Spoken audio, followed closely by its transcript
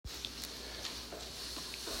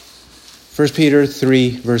1 Peter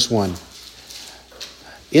 3, verse 1.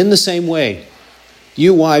 In the same way,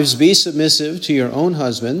 you wives be submissive to your own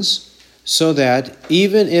husbands, so that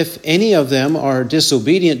even if any of them are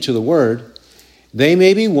disobedient to the word, they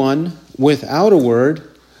may be won without a word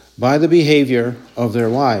by the behavior of their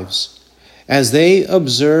wives, as they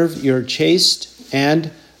observe your chaste and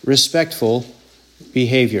respectful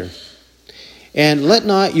behavior. And let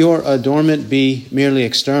not your adornment be merely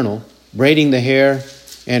external, braiding the hair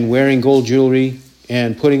and wearing gold jewelry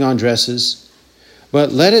and putting on dresses,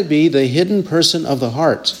 but let it be the hidden person of the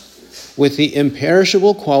heart, with the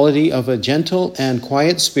imperishable quality of a gentle and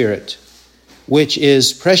quiet spirit, which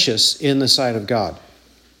is precious in the sight of God.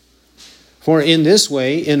 For in this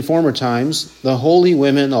way, in former times, the holy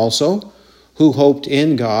women also, who hoped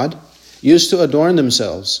in God, used to adorn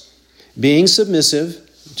themselves, being submissive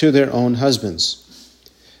to their own husbands.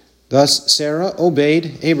 Thus Sarah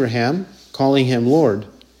obeyed Abraham, calling him Lord,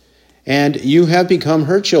 and you have become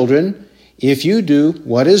her children if you do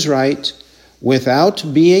what is right, without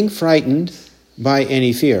being frightened by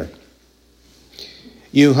any fear.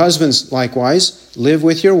 You husbands, likewise, live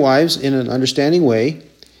with your wives in an understanding way,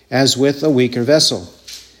 as with a weaker vessel,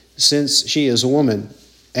 since she is a woman,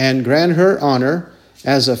 and grant her honor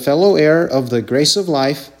as a fellow heir of the grace of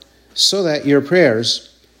life, so that your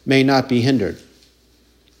prayers may not be hindered.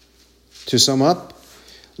 To sum up,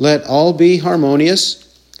 let all be harmonious,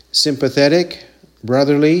 sympathetic,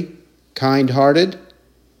 brotherly, kind-hearted,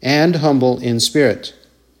 and humble in spirit,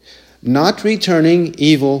 not returning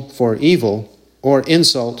evil for evil or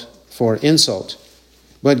insult for insult,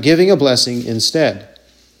 but giving a blessing instead.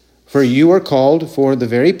 For you are called for the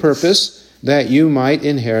very purpose that you might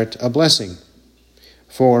inherit a blessing.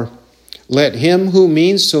 For let him who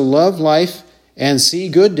means to love life and see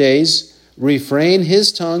good days refrain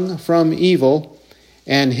his tongue from evil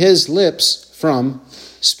and his lips from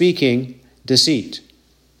speaking deceit.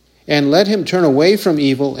 And let him turn away from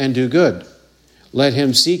evil and do good. Let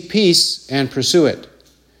him seek peace and pursue it.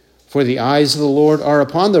 For the eyes of the Lord are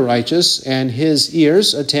upon the righteous, and his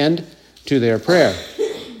ears attend to their prayer.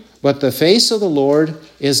 But the face of the Lord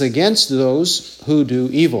is against those who do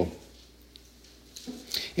evil.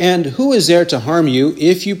 And who is there to harm you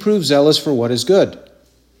if you prove zealous for what is good?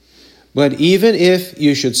 But even if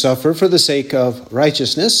you should suffer for the sake of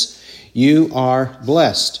righteousness, you are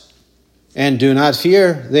blessed. And do not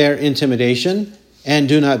fear their intimidation, and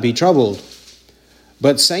do not be troubled.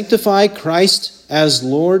 But sanctify Christ as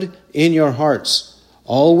Lord in your hearts,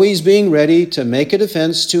 always being ready to make a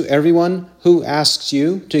defense to everyone who asks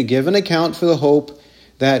you to give an account for the hope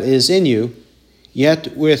that is in you,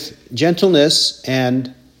 yet with gentleness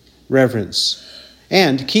and reverence.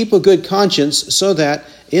 And keep a good conscience, so that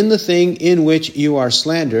in the thing in which you are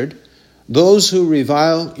slandered, those who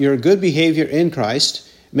revile your good behavior in Christ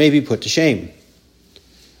may be put to shame.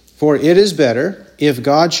 For it is better, if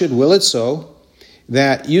God should will it so,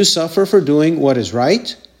 that you suffer for doing what is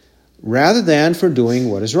right, rather than for doing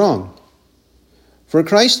what is wrong. For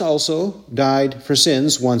Christ also died for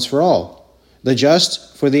sins once for all, the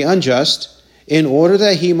just for the unjust, in order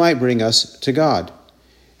that he might bring us to God,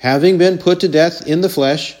 having been put to death in the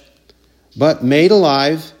flesh, but made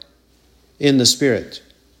alive in the Spirit,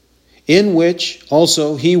 in which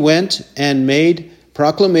also he went and made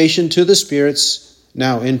proclamation to the spirits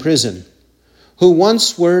now in prison, who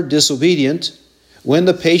once were disobedient, when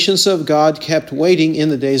the patience of God kept waiting in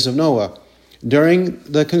the days of Noah, during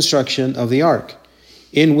the construction of the ark,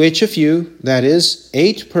 in which a few, that is,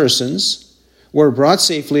 8 persons, were brought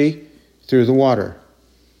safely through the water.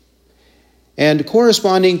 And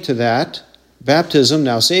corresponding to that, baptism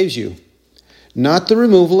now saves you, not the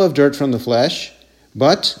removal of dirt from the flesh,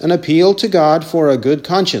 but an appeal to God for a good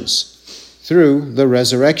conscience, through the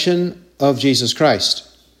resurrection of Jesus Christ,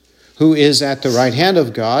 who is at the right hand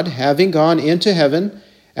of God, having gone into heaven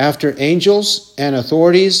after angels and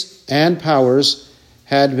authorities and powers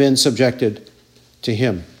had been subjected to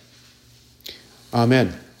him.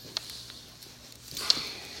 Amen.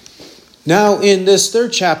 Now, in this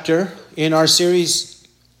 3rd chapter in our series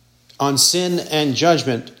on sin and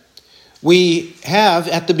judgment, we have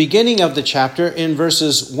at the beginning of the chapter, in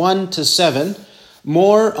verses 1 to 7,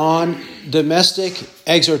 more on domestic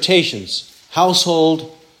exhortations,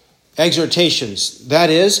 household exhortations.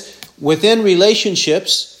 That is, within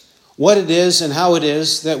relationships, what it is and how it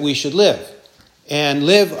is that we should live, and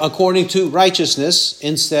live according to righteousness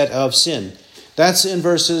instead of sin. That's in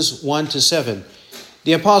verses 1 to 7.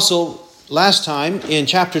 The apostle last time in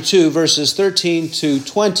chapter 2, verses 13 to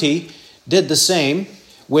 20, did the same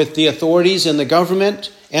with the authorities in the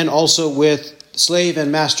government and also with slave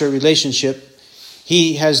and master relationship.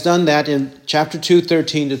 He has done that in chapter 2,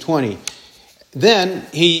 13 to 20. then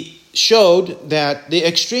he showed that the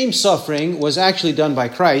extreme suffering was actually done by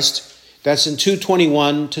Christ. That's in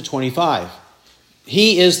 2:21 to 25.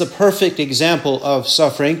 He is the perfect example of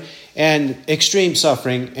suffering and extreme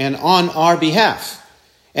suffering, and on our behalf.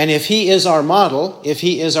 And if he is our model, if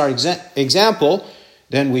he is our example,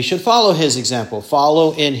 then we should follow his example,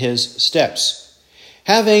 follow in his steps.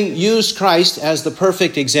 Having used Christ as the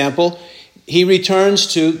perfect example, he returns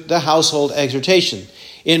to the household exhortation.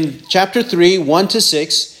 In chapter 3, 1 to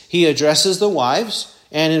 6, he addresses the wives,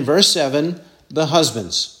 and in verse 7, the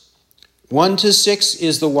husbands. 1 to 6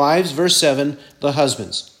 is the wives, verse 7, the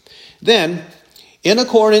husbands. Then, in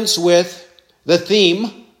accordance with the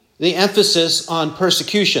theme, the emphasis on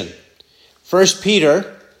persecution, 1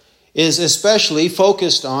 Peter is especially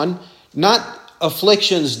focused on not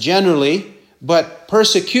afflictions generally, but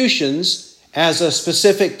persecutions as a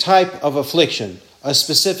specific type of affliction, a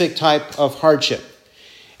specific type of hardship.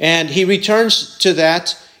 And he returns to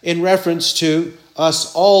that in reference to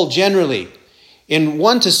us all generally. In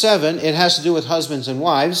 1 to 7, it has to do with husbands and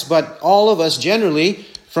wives, but all of us generally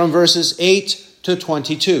from verses 8 to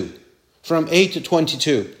 22. From 8 to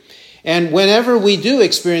 22. And whenever we do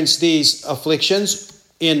experience these afflictions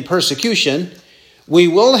in persecution, we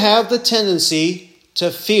will have the tendency to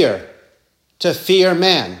fear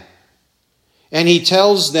man. And he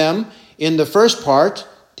tells them in the first part,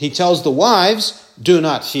 he tells the wives, do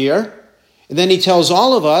not fear. And then he tells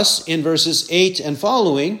all of us in verses 8 and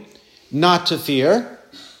following, not to fear.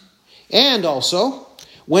 And also,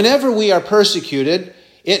 whenever we are persecuted,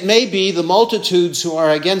 it may be the multitudes who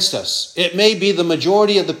are against us. It may be the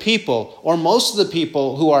majority of the people or most of the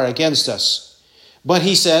people who are against us. But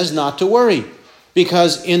he says not to worry,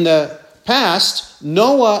 because in the past,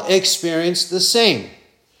 Noah experienced the same.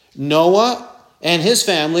 Noah and his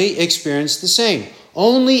family experienced the same.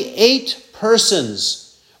 Only 8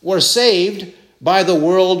 persons were saved by the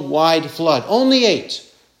worldwide flood. Only 8.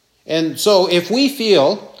 And so if we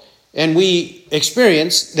feel and we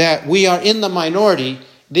experience that we are in the minority,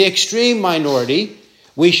 the extreme minority,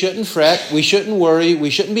 we shouldn't fret, we shouldn't worry, we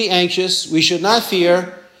shouldn't be anxious, we should not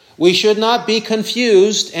fear, we should not be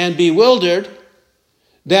confused and bewildered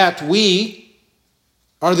that we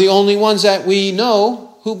are the only ones that we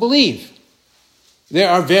know who believe. There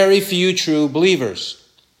are very few true believers.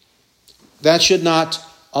 That should not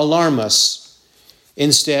alarm us.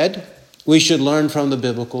 Instead, we should learn from the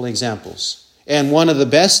biblical examples. And one of the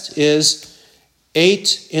best is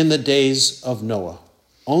 8 in the days of Noah.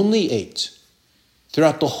 Only 8.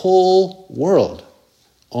 Throughout the whole world,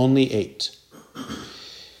 only 8.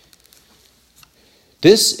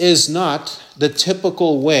 This is not the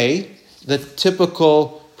typical way, the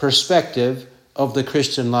typical perspective of the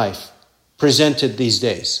Christian life presented these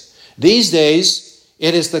days. These days,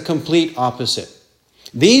 it is the complete opposite.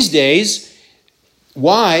 These days,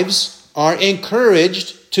 wives are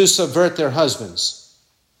encouraged to subvert their husbands.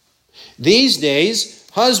 These days,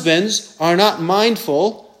 husbands are not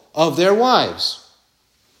mindful of their wives.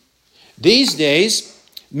 These days,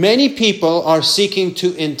 many people are seeking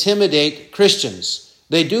to intimidate Christians.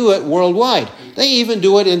 They do it worldwide. They even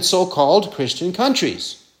do it in so-called Christian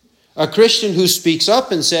countries. A Christian who speaks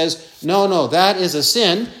up and says, no, that is a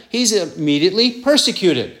sin, he's immediately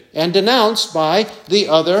persecuted and denounced by the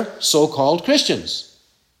other so-called Christians.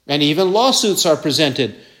 And even lawsuits are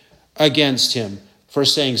presented against him for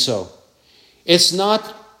saying so. It's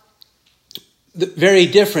not very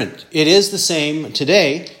different. It is the same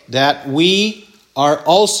today that we are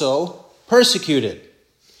also persecuted.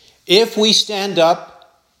 If we stand up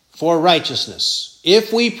for righteousness,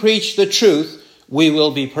 if we preach the truth, we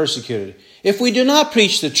will be persecuted. If we do not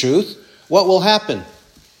preach the truth, what will happen?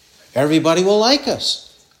 Everybody will like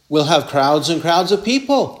us. We'll have crowds and crowds of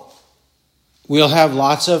people. We'll have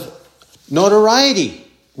lots of notoriety.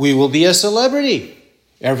 We will be a celebrity.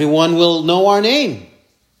 Everyone will know our name.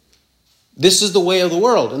 This is the way of the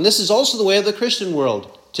world. And this is also the way of the Christian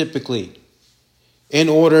world, typically, in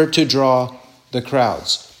order to draw the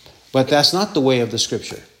crowds. But that's not the way of the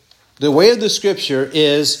Scripture. The way of the Scripture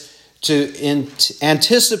is to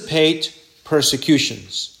anticipate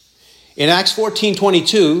persecutions. In Acts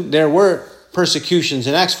 14:22, there were persecutions.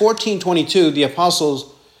 In Acts 14:22, the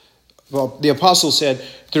apostle said,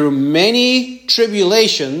 through many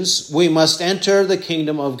tribulations we must enter the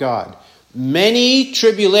kingdom of God. Many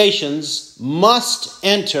tribulations must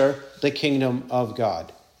enter the kingdom of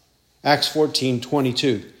God. Acts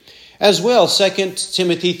 14:22. As well, 2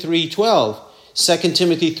 Timothy 3:12. 2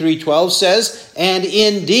 Timothy 3:12 says, and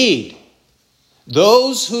indeed,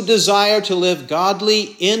 those who desire to live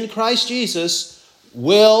godly in Christ Jesus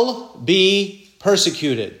will be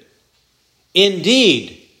persecuted.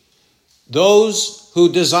 Indeed, those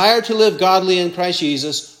who desire to live godly in Christ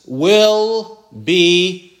Jesus will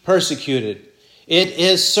be persecuted. It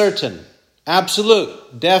is certain,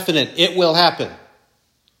 absolute, definite, it will happen.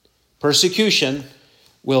 Persecution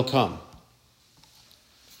will come.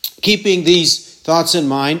 Keeping these thoughts in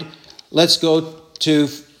mind, let's go to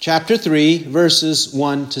chapter 3, verses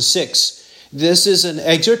 1 to 6. This is an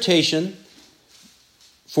exhortation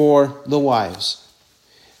for the wives.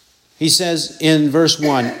 He says in verse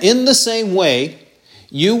 1, "In the same way,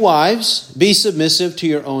 you wives, be submissive to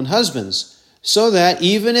your own husbands, so that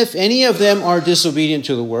even if any of them are disobedient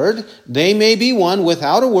to the word, they may be won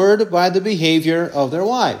without a word by the behavior of their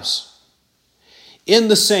wives." In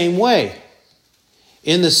the same way.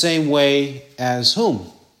 In the same way as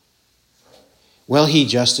whom? Well, he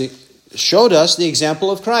just showed us the example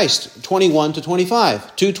of Christ, 21 to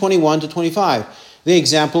 25, 2:21 to 25, the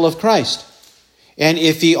example of Christ. And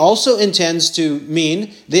if he also intends to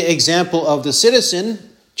mean the example of the citizen,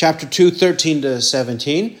 chapter 2, 13 to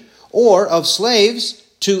 17, or of slaves,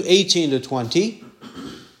 2, 18 to 20,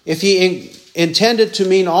 if he intended to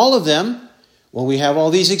mean all of them, well, we have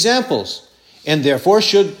all these examples. And therefore,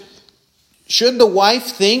 should the wife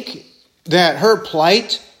think that her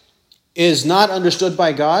plight is not understood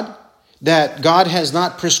by God? That God has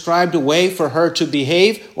not prescribed a way for her to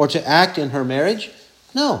behave or to act in her marriage?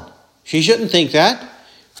 No, she shouldn't think that.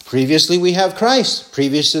 Previously we have Christ.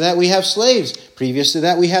 Previous to that we have slaves. Previous to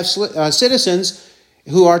that we have citizens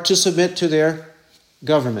who are to submit to their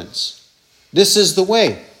governments. This is the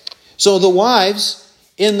way. So the wives,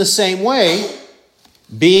 in the same way,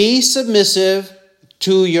 be submissive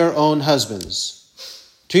to your own husbands.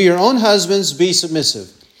 To your own husbands, be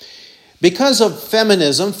submissive. Because of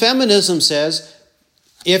feminism says,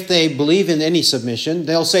 if they believe in any submission,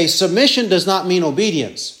 they'll say submission does not mean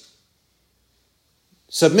obedience.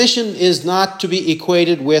 Submission is not to be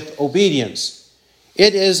equated with obedience.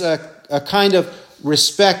 It is a kind of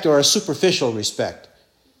respect or a superficial respect.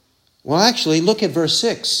 Well, actually, look at verse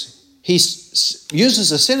 6. He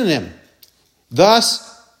uses a synonym.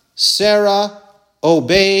 Thus, Sarah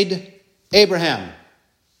obeyed Abraham.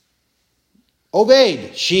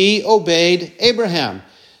 Obeyed. She obeyed Abraham.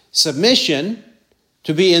 Submission,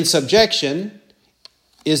 to be in subjection,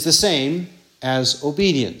 is the same as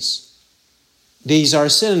obedience. These are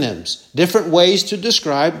synonyms, different ways to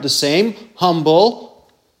describe the same humble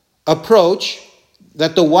approach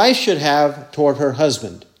that the wife should have toward her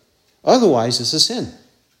husband. Otherwise, it's a sin.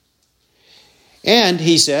 And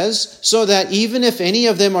he says, so that even if any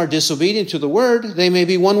of them are disobedient to the word, they may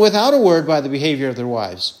be won without a word by the behavior of their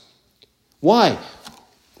wives. Why?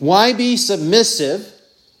 Why be submissive?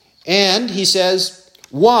 And he says,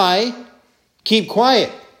 why keep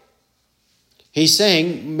quiet? He's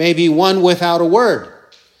saying maybe won without a word.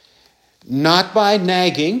 Not by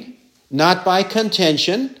nagging, not by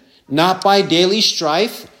contention, not by daily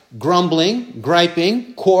strife, grumbling,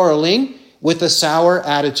 griping, quarreling with a sour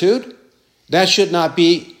attitude. That should not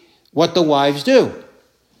be what the wives do.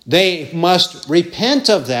 They must repent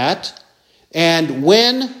of that and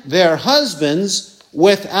win their husbands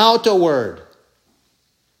without a word.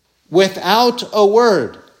 Without a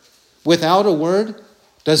word. Without a word,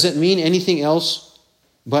 does it mean anything else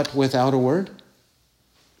but without a word?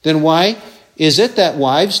 Then why is it that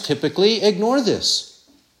wives typically ignore this?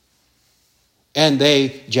 And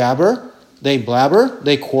they jabber, they blabber,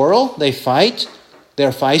 they quarrel, they fight,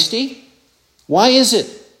 they're feisty. Why is it?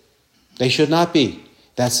 They should not be.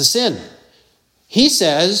 That's a sin. He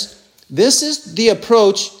says, this is the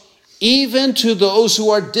approach even to those who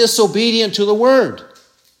are disobedient to the word.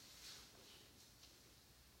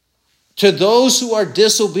 To those who are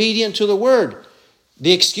disobedient to the word.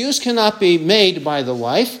 The excuse cannot be made by the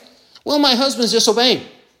wife. Well, my husband's disobeying,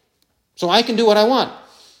 so I can do what I want.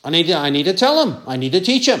 I need to tell him. I need to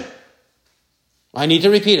teach him. I need to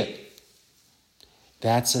repeat it.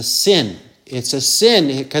 That's a sin. It's a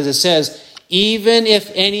sin because it says, even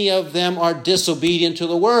if any of them are disobedient to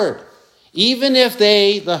the word. Even if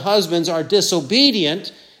the husbands, are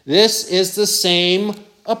disobedient, this is the same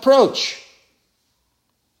approach.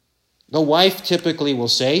 The wife typically will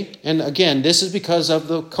say, and again, this is because of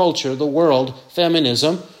the culture, the world,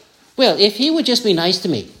 feminism, well, if he would just be nice to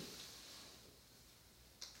me.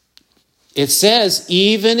 It says,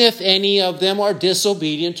 even if any of them are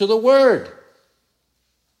disobedient to the word.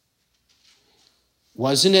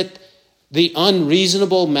 Wasn't it the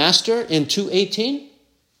unreasonable master in 2:18?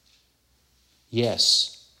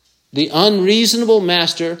 Yes. The unreasonable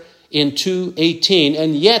master in 2:18,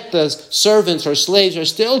 and yet the servants or slaves are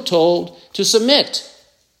still told to submit.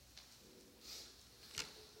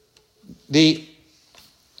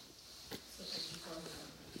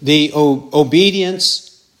 the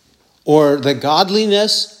obedience or the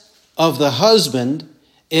godliness of the husband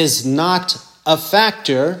is not a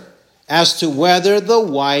factor as to whether the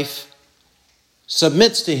wife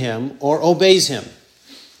submits to him or obeys him.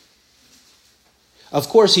 Of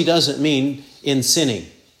course, he doesn't mean in sinning.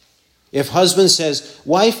 If husband says,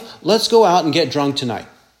 wife, let's go out and get drunk tonight.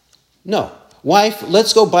 No. Wife,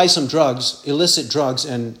 let's go buy some drugs, illicit drugs,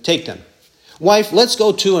 and take them. Wife, let's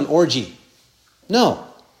go to an orgy. No.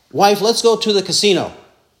 Wife, let's go to the casino.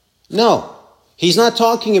 No. He's not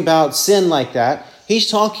talking about sin like that. He's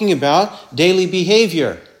talking about daily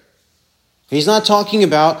behavior. He's not talking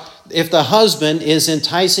about if the husband is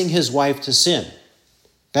enticing his wife to sin.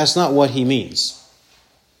 That's not what he means.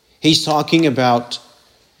 He's talking about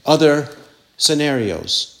other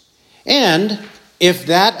scenarios. And if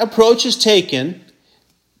that approach is taken,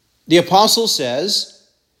 the apostle says,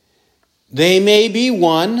 they may be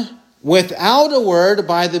won without a word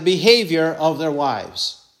by the behavior of their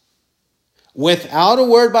wives. Without a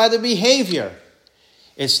word by the behavior.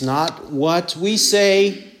 It's not what we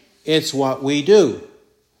say, it's what we do.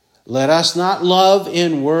 Let us not love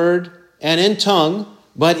in word and in tongue,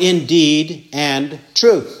 but in deed and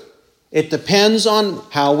truth. It depends on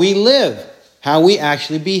how we live, how we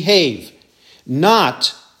actually behave,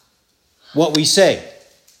 not what we say.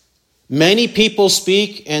 Many people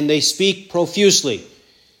speak, and they speak profusely.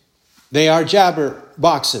 They are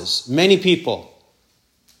jabberboxes, many people.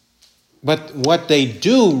 But what they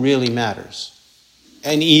do really matters.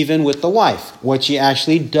 And even with the wife, what she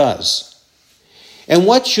actually does. And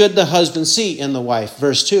what should the husband see in the wife?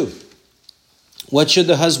 Verse 2. What should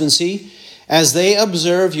the husband see? As they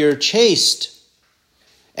observe your chaste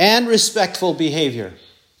and respectful behavior.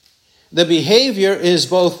 The behavior is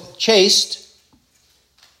both chaste,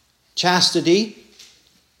 chastity.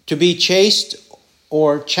 To be chaste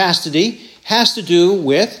or chastity has to do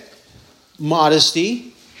with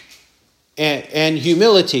modesty and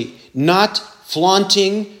humility. Not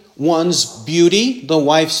flaunting one's beauty, the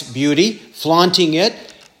wife's beauty, flaunting it.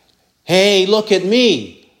 Hey, look at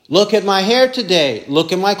me. Look at my hair today.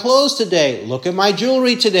 Look at my clothes today. Look at my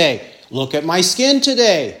jewelry today. Look at my skin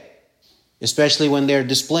today. Especially when they're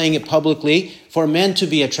displaying it publicly for men to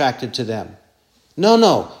be attracted to them.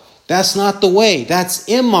 No. That's not the way. That's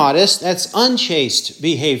immodest. That's unchaste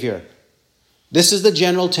behavior. This is the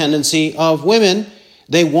general tendency of women.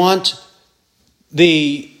 They want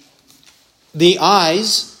the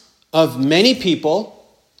eyes of many people,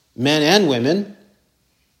 men and women,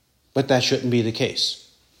 but that shouldn't be the case.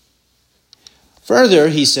 Further,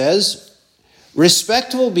 he says,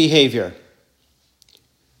 respectful behavior.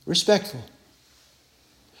 Respectful.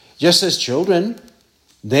 Just as children,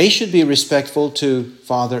 they should be respectful to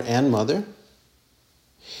father and mother.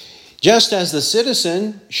 Just as the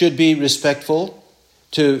citizen should be respectful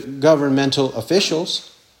to governmental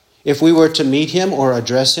officials. If we were to meet him or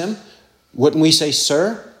address him, wouldn't we say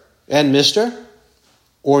sir and mister?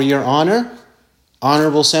 Or your honor,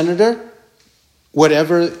 honorable senator?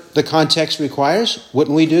 Whatever the context requires,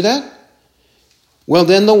 wouldn't we do that? Well,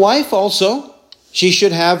 then the wife also, she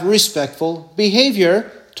should have respectful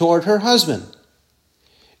behavior toward her husband.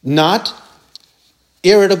 Not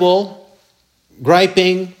irritable,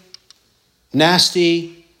 griping,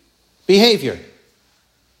 nasty behavior.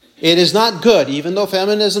 It is not good, even though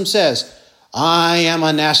feminism says, I am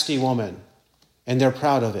a nasty woman, and they're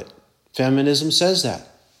proud of it. Feminism says that.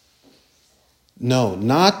 No,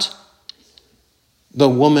 not the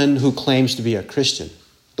woman who claims to be a Christian,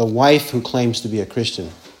 the wife who claims to be a Christian.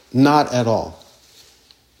 Not at all.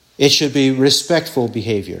 It should be respectful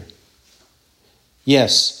behavior.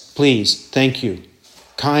 Yes, please, thank you.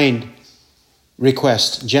 Kind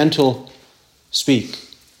request, gentle speech.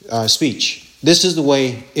 This is the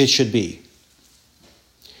way it should be.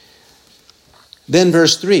 Then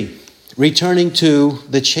verse 3, returning to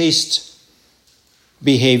the chaste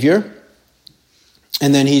behavior,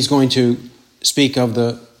 and then he's going to speak of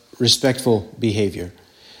the respectful behavior.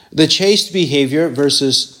 The chaste behavior,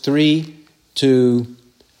 verses 3 to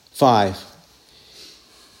 5.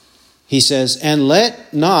 He says, and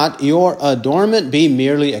let not your adornment be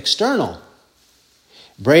merely external,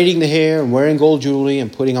 braiding the hair and wearing gold jewelry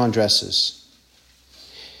and putting on dresses.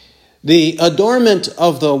 The adornment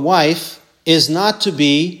of the wife is not to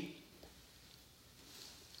be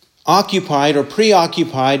occupied or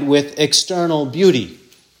preoccupied with external beauty.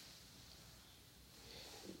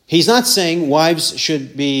 He's not saying wives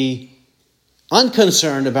should be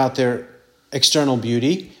unconcerned about their external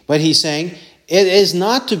beauty, but he's saying it is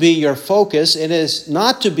not to be your focus. It is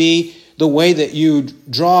not to be the way that you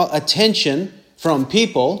draw attention from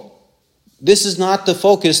people. This is not the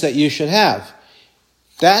focus that you should have.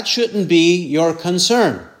 That shouldn't be your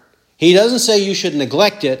concern. He doesn't say you should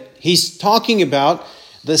neglect it. He's talking about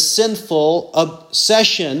the sinful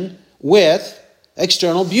obsession with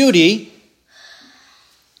external beauty,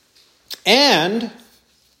 and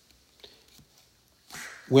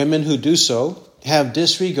women who do so have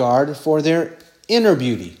disregard for their inner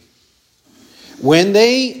beauty. When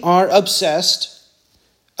they are obsessed,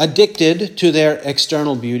 addicted to their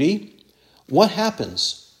external beauty, what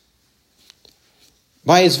happens?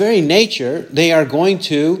 By its very nature, they are going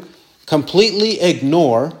to completely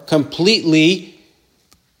ignore, completely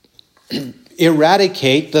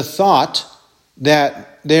eradicate the thought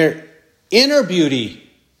that their inner beauty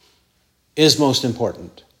is most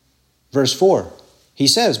important. Verse 4, he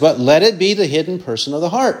says, "But let it be the hidden person of the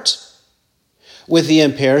heart, with the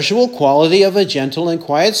imperishable quality of a gentle and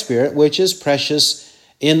quiet spirit, which is precious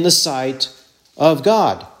in the sight of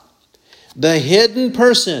God." The hidden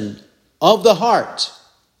person of the heart.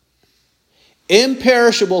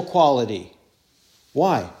 Imperishable quality.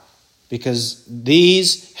 Why? Because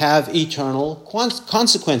these have eternal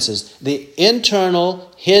consequences. The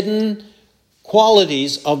internal, hidden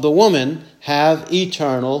qualities of the woman have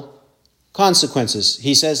eternal consequences.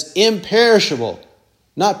 He says imperishable,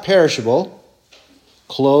 not perishable.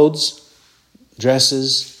 Clothes,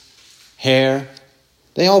 dresses, hair,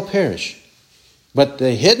 they all perish. But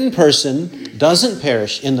the hidden person doesn't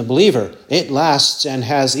perish in the believer. It lasts and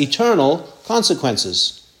has eternal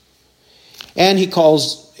consequences. And he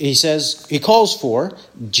calls for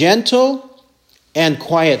gentle and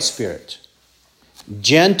quiet spirit.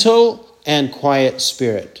 Gentle and quiet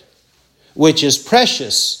spirit, which is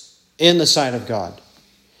precious in the sight of God.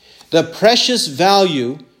 The precious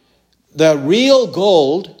value, the real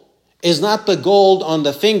gold, is not the gold on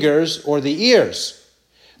the fingers or the ears.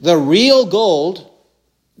 The real gold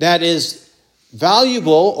that is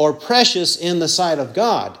valuable or precious in the sight of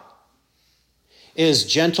God is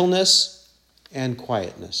gentleness and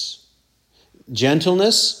quietness.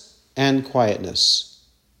 Gentleness and quietness.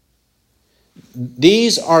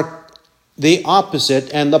 These are the opposite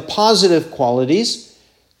and the positive qualities,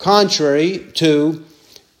 contrary to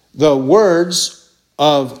the words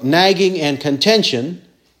of nagging and contention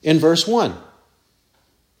in verse 1.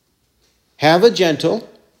 Have a gentle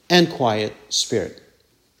and quiet spirit.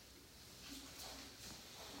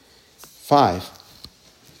 5.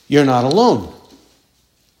 You're not alone.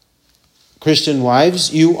 Christian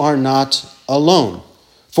wives, you are not alone.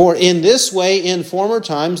 For in this way, in former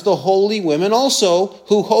times, the holy women also,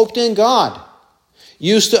 who hoped in God,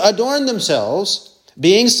 used to adorn themselves,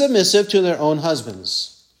 being submissive to their own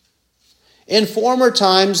husbands. In former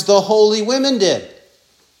times, the holy women did.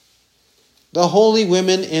 The holy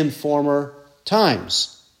women in former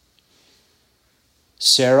times.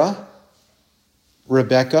 Sarah,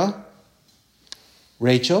 Rebecca,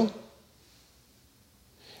 Rachel,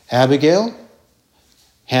 Abigail,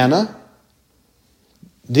 Hannah.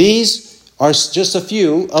 These are just a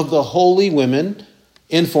few of the holy women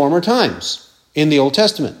in former times, in the Old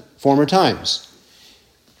Testament, former times.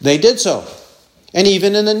 They did so. And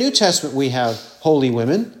even in the New Testament we have holy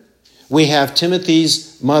women. We have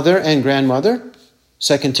Timothy's mother and grandmother,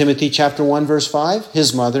 2 Timothy chapter 1, verse 5,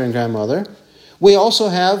 his mother and grandmother. We also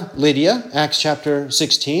have Lydia, Acts chapter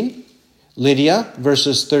 16. Lydia,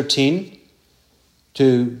 verses 13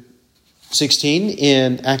 to 16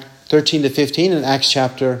 in 13 to 15 in Acts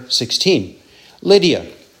chapter 16. Lydia.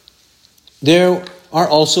 There are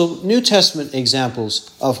also New Testament examples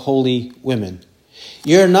of holy women.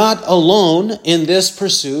 You're not alone in this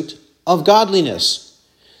pursuit of godliness.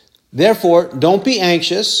 Therefore, don't be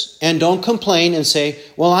anxious and don't complain and say,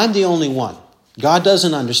 well, I'm the only one. God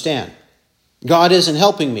doesn't understand. God isn't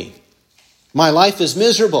helping me. My life is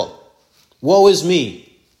miserable. Woe is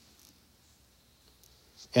me.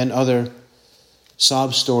 And other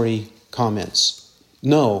sob story comments.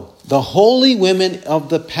 No, the holy women of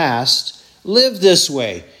the past lived this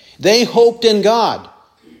way. They hoped in God.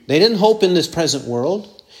 They didn't hope in this present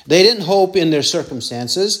world. They didn't hope in their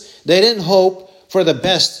circumstances. They didn't hope for the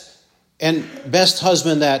best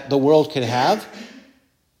husband that the world could have.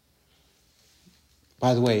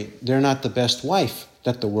 By the way, they're not the best wife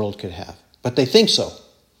that the world could have, but they think so.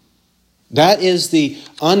 That is the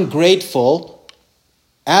ungrateful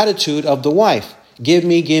attitude of the wife. Give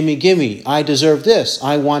me, give me, give me. I deserve this.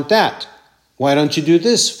 I want that. Why don't you do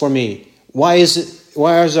this for me? Why is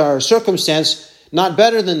our circumstance not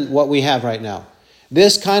better than what we have right now?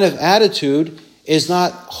 This kind of attitude is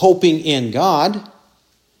not hoping in God.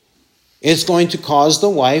 It's going to cause the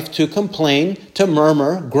wife to complain, to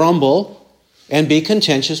murmur, grumble, and be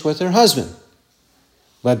contentious with her husband.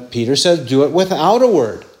 But Peter says, do it without a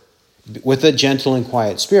word. with a gentle and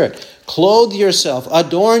quiet spirit. Clothe yourself,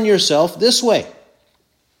 adorn yourself this way.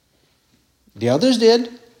 The others did.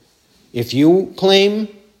 If you claim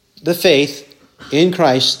the faith in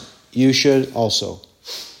Christ, you should also.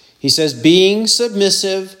 He says, being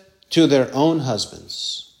submissive to their own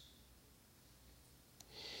husbands.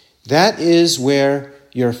 That is where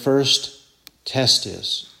your first test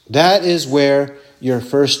is. That is where your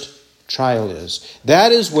first trial is.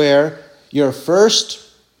 That is where your first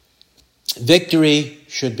victory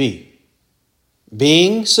should be.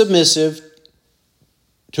 Being submissive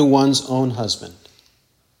to one's own husband.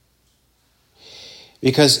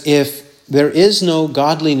 Because if there is no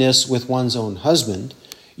godliness with one's own husband,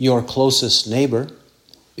 your closest neighbor,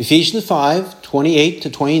 Ephesians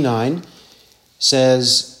 5:28-29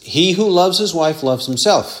 says, he who loves his wife loves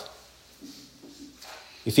himself.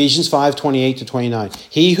 Ephesians 5:28-29.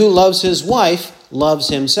 He who loves his wife loves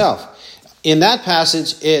himself. In that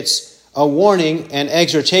passage, it's a warning and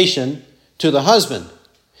exhortation to the husband.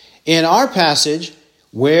 In our passage,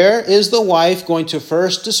 where is the wife going to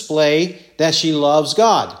first display that she loves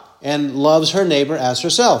God and loves her neighbor as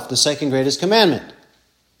herself? The second greatest commandment.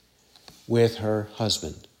 With her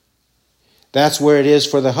husband. That's where it is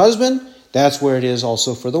for the husband. That's where it is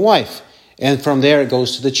also for the wife. And from there it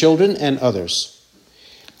goes to the children and others.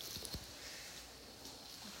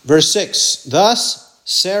 Verse 6. Thus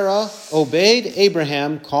Sarah obeyed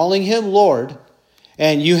Abraham, calling him Lord,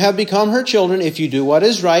 and you have become her children if you do what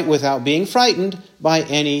is right without being frightened by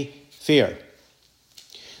any fear.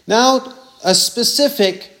 Now, a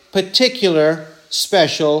specific, particular,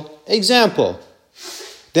 special example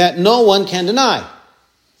that no one can deny.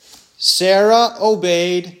 Sarah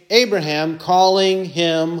obeyed Abraham, calling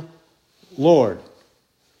him Lord.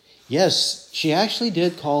 Yes, she actually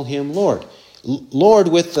did call him Lord. Lord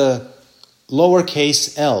with the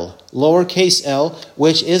lowercase l,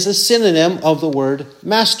 which is a synonym of the word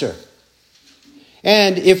master.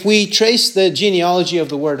 And if we trace the genealogy of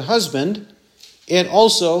the word husband, it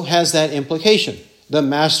also has that implication. The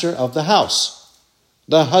master of the house,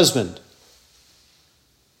 the husband.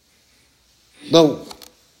 The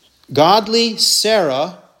godly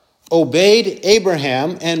Sarah obeyed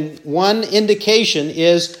Abraham, and one indication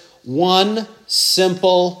is one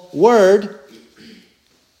simple word,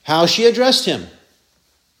 how she addressed him.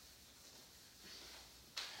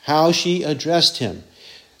 How she addressed him.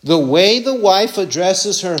 The way the wife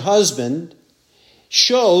addresses her husband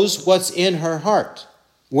shows what's in her heart.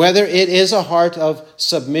 Whether it is a heart of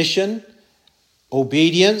submission,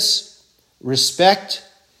 obedience, respect.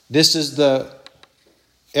 This is the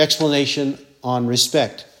explanation on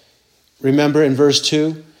respect. Remember in verse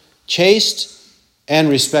 2, chaste and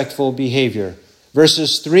respectful behavior.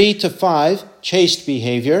 Verses 3-5, chaste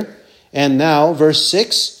behavior. And now, verse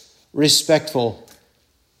 6, respectful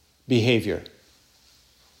behavior.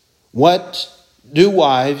 What do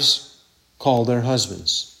wives call their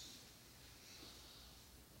husbands?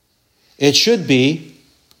 It should be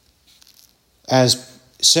as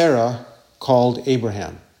Sarah called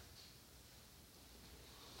Abraham.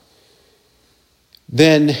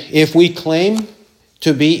 Then, if we claim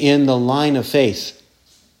to be in the line of faith,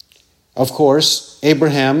 of course,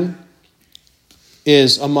 Abraham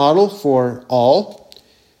is a model for all,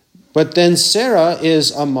 but then Sarah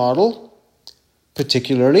is a model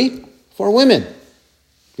particularly for women,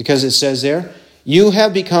 because it says there, you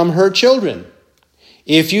have become her children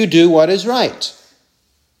if you do what is right.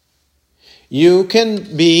 You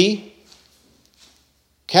can be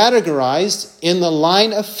categorized in the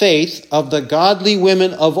line of faith of the godly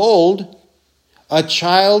women of old, a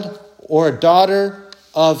child or a daughter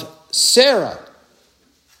of Sarah,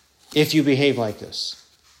 if you behave like this.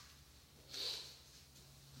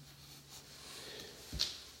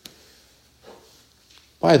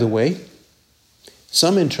 By the way,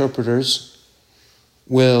 some interpreters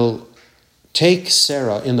will take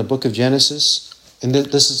Sarah in the book of Genesis, and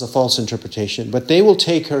this is a false interpretation, but they will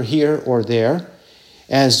take her here or there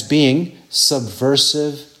as being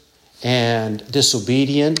subversive and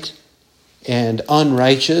disobedient and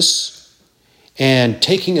unrighteous and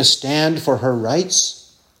taking a stand for her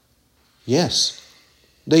rights. Yes,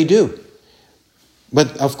 they do.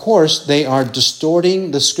 But of course, they are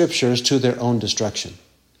distorting the scriptures to their own destruction.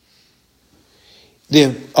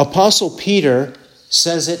 The Apostle Peter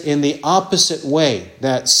says it in the opposite way,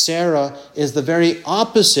 that Sarah is the very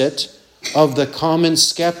opposite of the common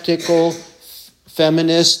skeptical,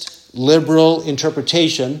 feminist, liberal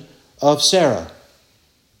interpretation of Sarah.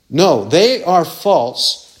 No, they are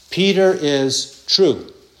false. Peter is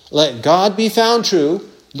true. Let God be found true,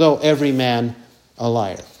 though every man a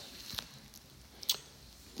liar.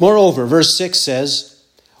 Moreover, verse 6 says,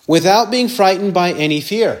 without being frightened by any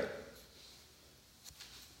fear.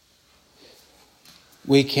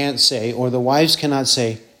 We can't say, or the wives cannot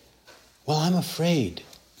say, well, I'm afraid.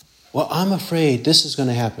 Well, I'm afraid this is going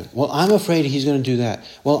to happen. Well, I'm afraid he's going to do that.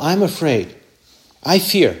 Well, I'm afraid. I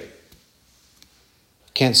fear.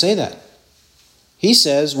 Can't say that. He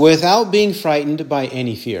says, without being frightened by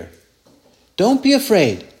any fear. Don't be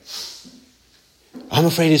afraid. I'm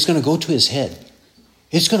afraid it's going to go to his head.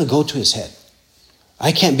 It's going to go to his head.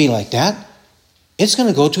 I can't be like that. It's going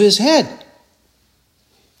to go to his head.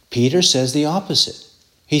 Peter says the opposite.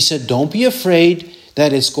 He said, don't be afraid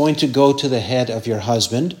that it's going to go to the head of your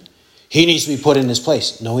husband. He needs to be put in his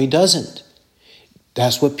place. No, he doesn't.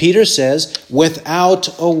 That's what Peter says,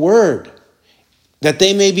 without a word. That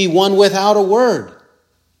they may be one without a word.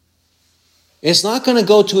 It's not going to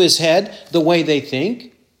go to his head the way they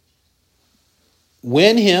think.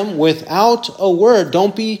 Win him without a word.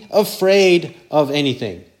 Don't be afraid of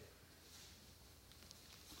anything.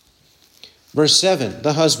 Verse 7,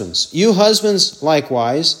 the husbands. You husbands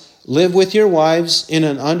likewise live with your wives in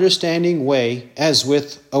an understanding way as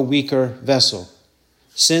with a weaker vessel,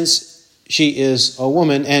 since she is a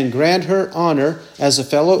woman, and grant her honor as a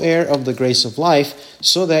fellow heir of the grace of life,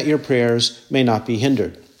 so that your prayers may not be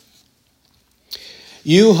hindered.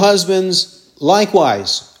 You husbands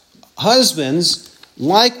likewise. Husbands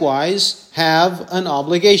likewise have an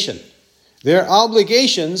obligation. Their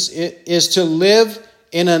obligations is to live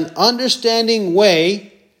in an understanding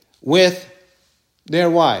way with their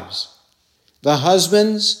wives. The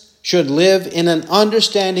husbands should live in an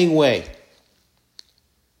understanding way.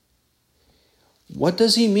 What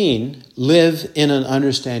does he mean, live in an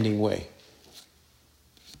understanding way?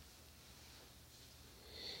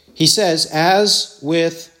 He says, as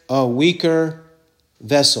with a weaker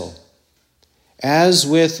vessel. As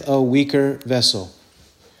with a weaker vessel.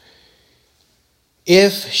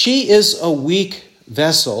 If she is a weak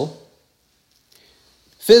vessel,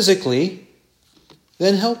 physically,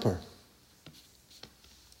 then help her.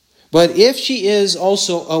 But if she is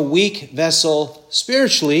also a weak vessel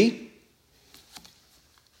spiritually,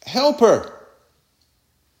 help her.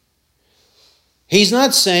 He's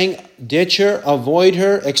not saying ditch her, avoid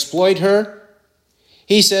her, exploit her.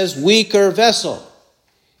 He says weaker vessel.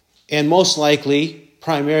 And most likely,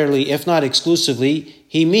 primarily, if not exclusively,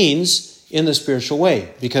 he means in the spiritual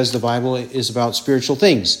way, because the Bible is about spiritual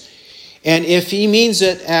things. And if he means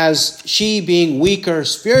it as she being weaker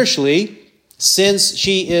spiritually, since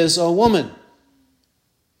she is a woman.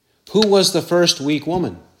 Who was the first weak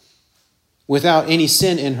woman without any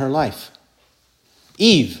sin in her life?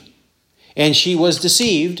 Eve. And she was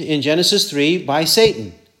deceived in Genesis 3 by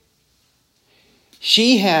Satan.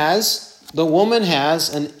 The woman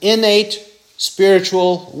has an innate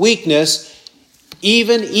spiritual weakness.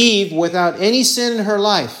 Even Eve, without any sin in her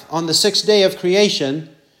life, on the sixth day of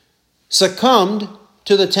creation, succumbed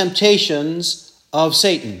to the temptations of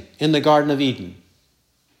Satan in the Garden of Eden.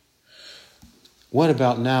 What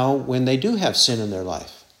about now when they do have sin in their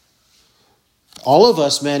life? All of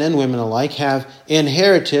us, men and women alike, have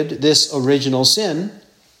inherited this original sin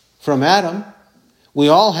from Adam. We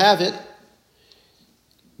all have it.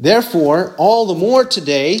 Therefore, all the more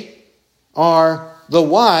today are the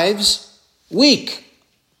wives weak,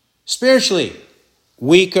 spiritually,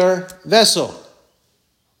 weaker vessel.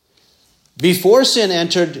 Before sin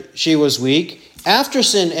entered, she was weak. After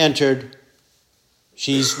sin entered,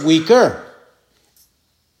 she's weaker.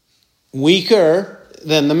 Weaker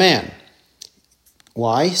than the man.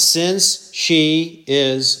 Why? Since she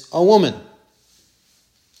is a woman.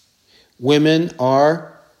 Women are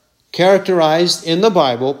characterized in the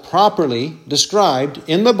Bible, properly described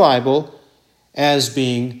in the Bible, as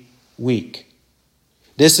being weak.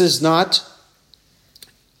 This is not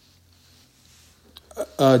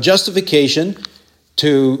a justification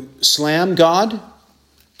to slam God,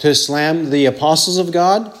 to slam the apostles of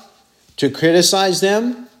God, to criticize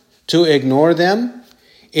them, to ignore them.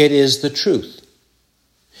 It is the truth.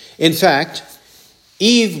 In fact,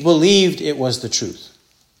 Eve believed it was the truth.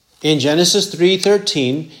 In Genesis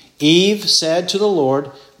 3:13, Eve said to the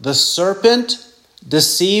Lord, "The serpent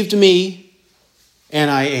deceived me,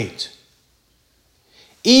 and I ate."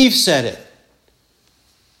 Eve said it.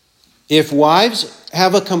 If wives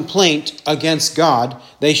have a complaint against God,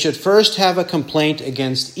 they should first have a complaint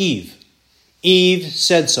against Eve. Eve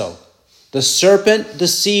said so. The serpent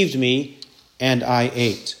deceived me, and I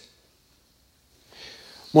ate.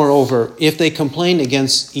 Moreover, if they complain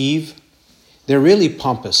against Eve, they're really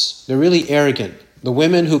pompous. They're really arrogant. The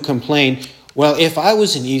women who complain, well, if I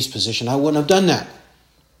was in Eve's position, I wouldn't have done that.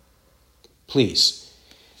 Please.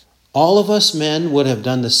 All of us men would have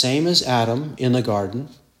done the same as Adam in the garden.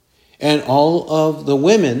 And all of the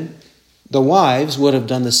women, the wives, would have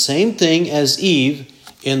done the same thing as Eve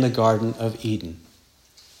in the Garden of Eden.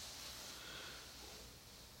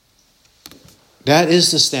 That is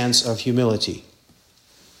the stance of humility.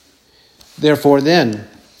 Therefore then,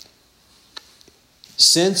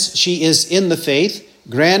 since she is in the faith,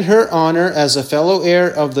 grant her honor as a fellow heir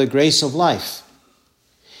of the grace of life.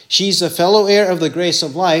 She's a fellow heir of the grace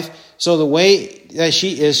of life, so the way that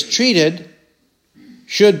she is treated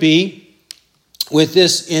should be with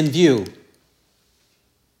this in view.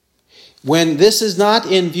 When this is not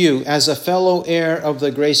in view as a fellow heir of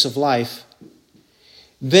the grace of life,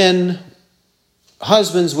 then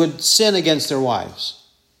husbands would sin against their wives.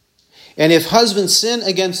 And if husbands sin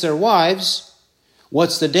against their wives,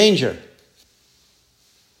 what's the danger?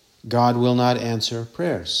 God will not answer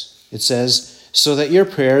prayers. It says, so that your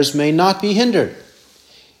prayers may not be hindered.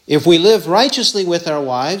 If we live righteously with our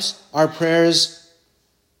wives, our prayers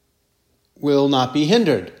will not be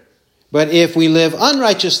hindered. But if we live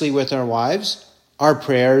unrighteously with our wives, our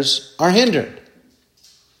prayers are hindered.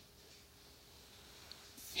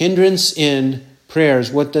 Hindrance in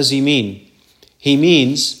prayers, what does he mean? He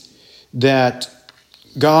means that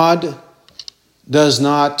God does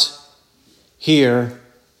not hear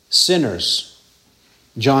sinners.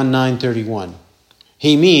 John 9:31.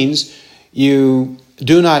 He means you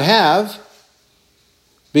do not have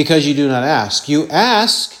because you do not ask. You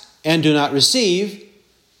ask and do not receive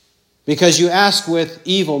because you ask with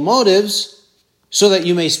evil motives so that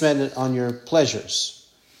you may spend it on your pleasures.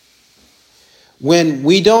 When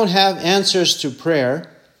we don't have answers to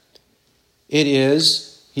prayer, it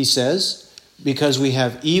is, he says, because we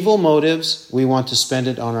have evil motives, we want to spend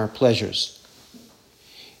it on our pleasures.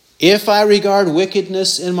 If I regard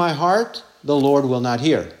wickedness in my heart, the Lord will not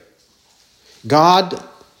hear. God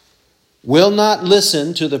will not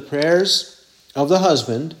listen to the prayers of the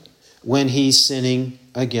husband when he's sinning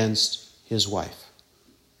against his wife.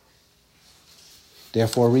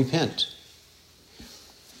 Therefore, repent,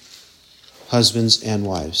 husbands and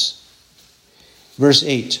wives. Verse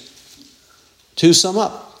 8. To sum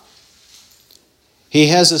up, he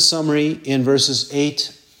has a summary in verses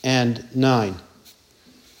 8 and 9.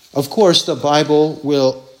 Of course, the Bible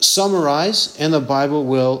will summarize and the Bible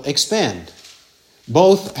will expand.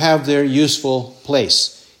 Both have their useful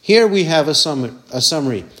place. Here we have a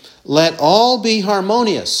summary. Let all be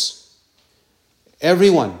harmonious.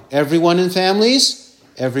 Everyone in families,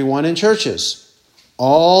 everyone in churches.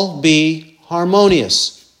 All be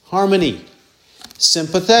harmonious. Harmony.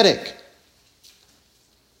 Sympathetic.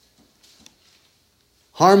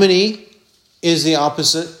 Harmony is the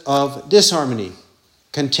opposite of disharmony,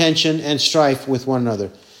 contention and strife with one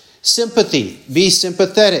another. Sympathy, be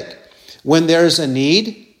sympathetic. When there's a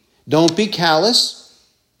need, don't be callous,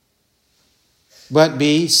 but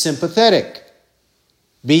be sympathetic.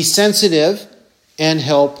 Be sensitive and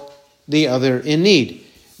help the other in need.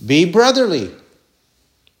 Be brotherly.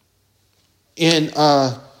 In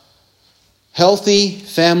a healthy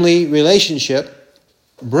family relationship,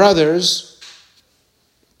 brothers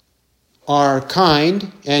are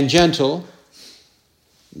kind and gentle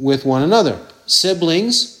with one another.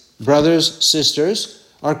 Siblings, brothers, sisters,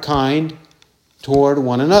 are kind toward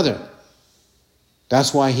one another.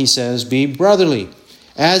 That's why he says, be brotherly.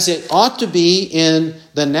 As it ought to be in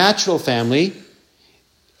the natural family,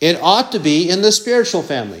 it ought to be in the spiritual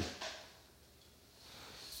family.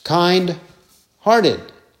 Kind-hearted,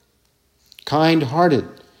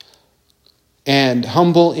 and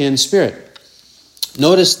humble in spirit.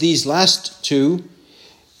 Notice these last two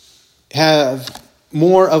have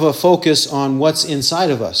more of a focus on what's inside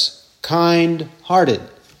of us. Kind-hearted.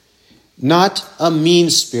 Not a mean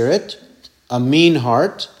spirit, a mean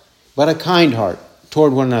heart, but a kind heart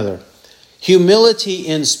toward one another. Humility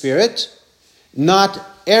in spirit, not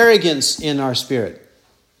arrogance in our spirit.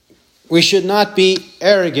 We should not be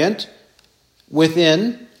arrogant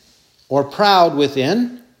within or proud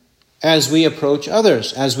within as we approach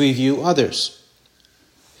others, as we view others.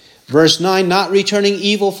 Verse 9, not returning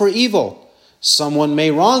evil for evil. Someone may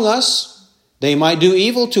wrong us. They might do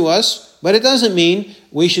evil to us, but it doesn't mean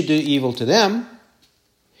we should do evil to them.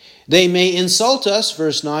 They may insult us,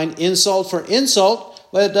 verse 9, insult for insult,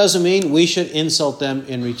 but it doesn't mean we should insult them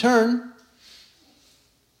in return.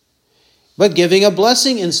 But giving a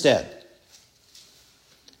blessing instead.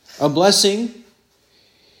 A blessing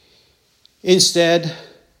instead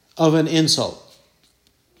of an insult.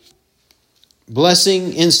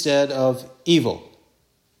 Blessing instead of evil.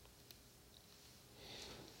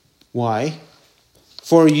 Why?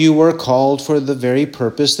 For you were called for the very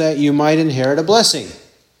purpose that you might inherit a blessing.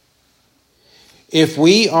 If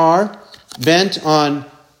we are bent on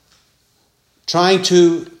trying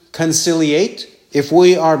to conciliate, if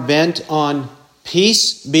we are bent on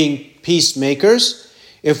peace, being peacemakers,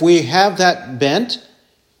 if we have that bent,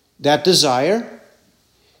 that desire,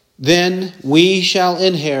 then we shall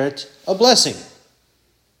inherit a blessing.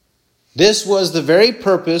 This was the very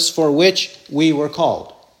purpose for which we were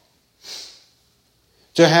called.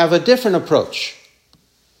 To have a different approach.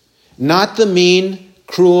 Not the mean,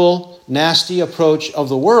 cruel, nasty approach of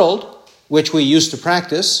the world, which we used to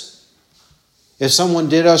practice. If someone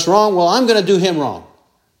did us wrong, well, I'm going to do him wrong.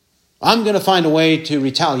 I'm going to find a way to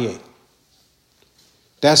retaliate.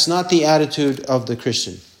 That's not the attitude of the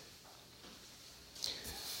Christian.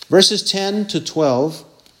 Verses 10 to 12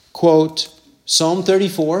 quote Psalm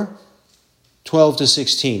 34, 12 to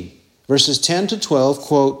 16. Verses 10 to 12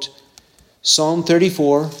 quote Psalm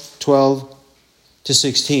 34, 12 to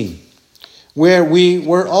 16. Where we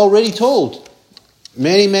were already told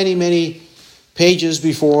many pages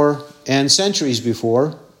before and centuries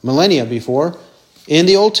before, millennia before, in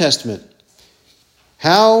the Old Testament.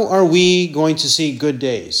 How are we going to see good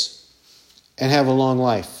days and have a long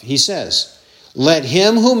life? He says, let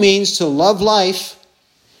him who means to love life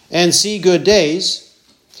and see good days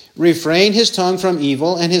refrain his tongue from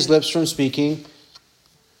evil and his lips from speaking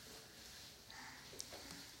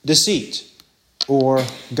deceit or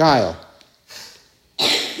guile.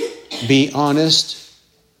 Be honest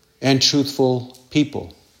and truthful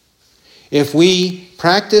people. If we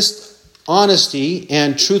practice honesty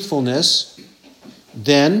and truthfulness,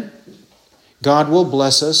 then God will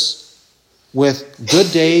bless us with good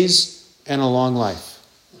days and a long life.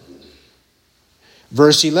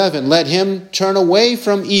 Verse 11, let him turn away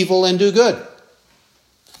from evil and do good.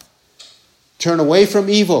 Turn away from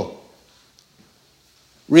evil.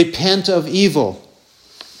 Repent of evil.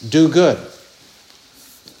 Do good.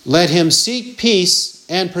 Let him seek peace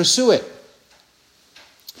and pursue it.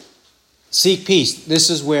 Seek peace. This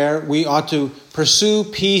is where we ought to pursue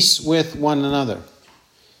peace with one another.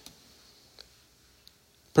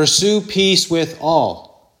 Pursue peace with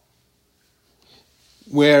all.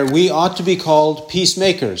 Where we ought to be called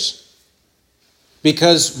peacemakers.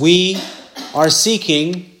 Because we are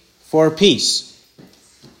seeking for peace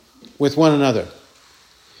with one another.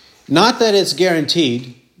 Not that it's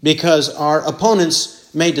guaranteed, because our opponents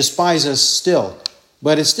may despise us still.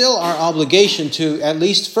 But it's still our obligation to, at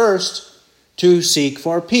least first, to seek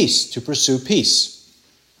for peace, to pursue peace.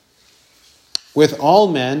 With all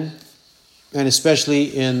men, and especially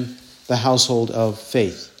in the household of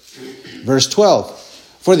faith. Verse 12,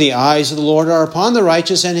 for the eyes of the Lord are upon the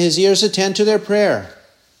righteous, and his ears attend to their prayer.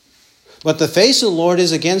 But the face of the Lord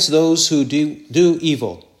is against those who do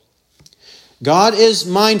evil. God is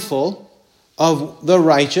mindful of the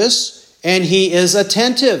righteous, and he is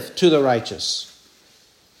attentive to the righteous.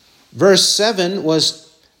 Verse 7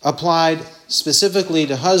 was applied specifically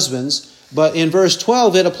to husbands, but in verse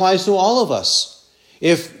 12 it applies to all of us.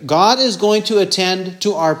 If God is going to attend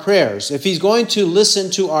to our prayers, if he's going to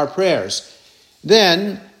listen to our prayers,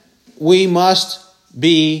 then we must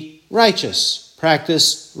be righteous,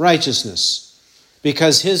 practice righteousness.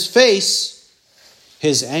 Because his face,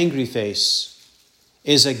 his angry face,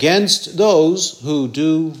 is against those who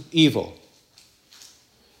do evil.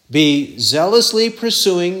 Be zealously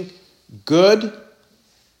pursuing good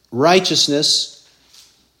righteousness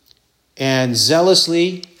and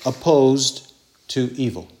zealously opposed to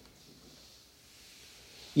evil.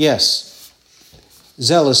 Yes,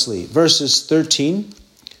 zealously. Verses 13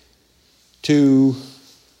 to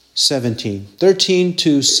 17. 13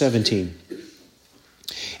 to 17.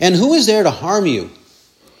 And who is there to harm you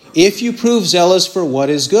if you prove zealous for what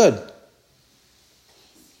is good?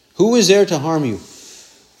 Who is there to harm you?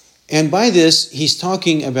 And by this, he's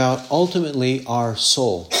talking about ultimately our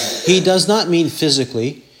soul. He does not mean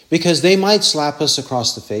physically, because they might slap us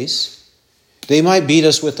across the face. They might beat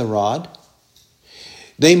us with a rod.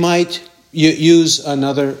 They might use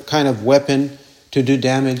another kind of weapon to do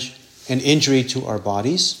damage and injury to our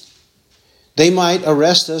bodies. They might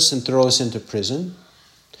arrest us and throw us into prison.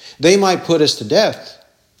 They might put us to death.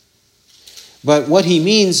 But what he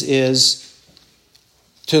means is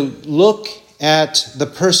to look at the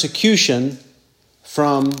persecution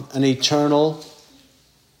from an eternal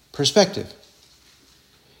perspective.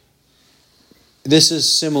 This is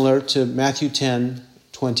similar to Matthew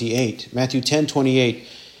 10:28. Matthew 10:28.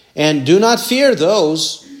 And do not fear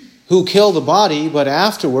those who kill the body, but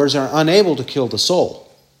afterwards are unable to kill the soul.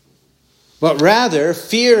 But rather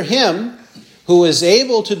fear him who is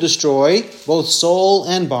able to destroy both soul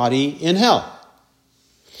and body in hell.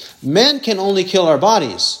 Men can only kill our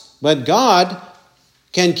bodies, but God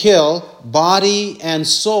can kill body and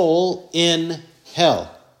soul in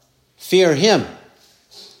hell fear him.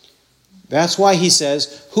 That's why he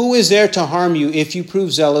says, who is there to harm you if you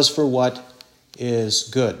prove zealous for what is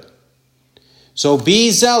good? So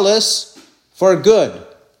be zealous for good.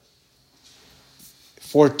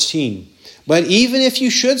 14. But even if you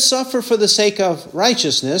should suffer for the sake of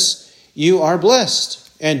righteousness, you are blessed.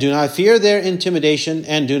 And do not fear their intimidation,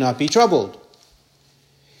 and do not be troubled.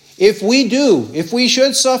 If we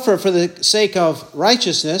should suffer for the sake of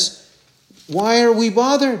righteousness, why are we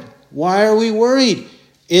bothered? Why are we worried?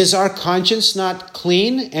 Is our conscience not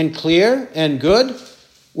clean and clear and good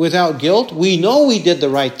without guilt? We know we did the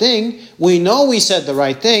right thing. We know we said the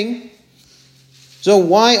right thing. So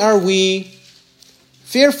why are we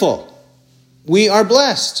fearful? We are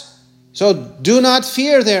blessed. So do not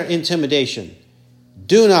fear their intimidation.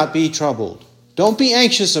 Do not be troubled. Don't be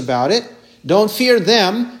anxious about it. Don't fear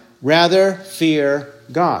them. Rather, fear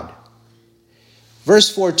God.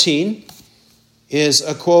 Verse 14 is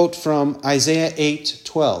a quote from Isaiah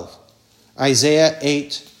 8:12. Isaiah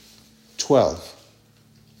 8:12.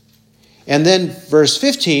 And then verse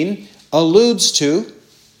 15 alludes to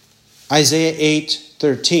Isaiah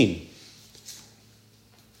 8:13.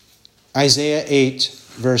 Isaiah 8,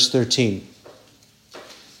 verse 13.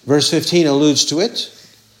 Verse 15 alludes to it.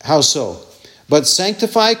 How so? But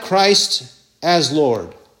sanctify Christ as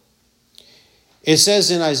Lord. It says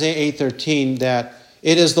in Isaiah 8:13 that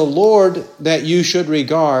it is the Lord that you should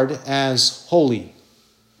regard as holy.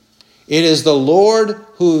 It is the Lord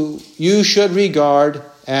who you should regard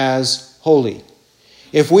as holy.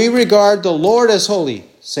 If we regard the Lord as holy,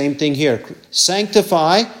 same thing here.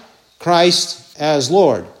 Sanctify Christ as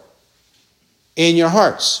Lord in your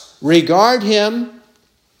hearts. Regard him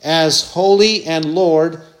as holy and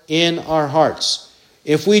Lord in our hearts.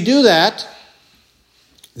 If we do that,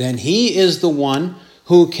 then he is the one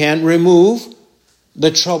who can remove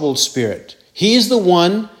the troubled spirit. He is the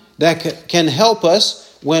one that can help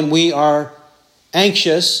us when we are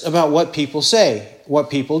anxious about what people say, what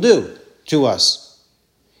people do to us.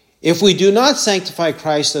 If we do not sanctify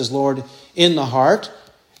Christ as Lord in the heart,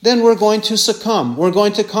 then we're going to succumb. We're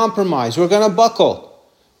going to compromise. We're going to buckle.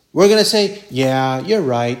 We're going to say, yeah, you're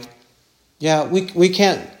right. Yeah, we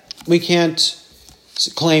can't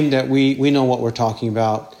claim that we know what we're talking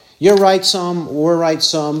about. You're right some, we're right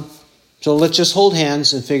some. So let's just hold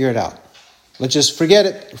hands and figure it out. Let's just forget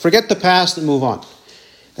it. Forget the past and move on.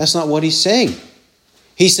 That's not what he's saying.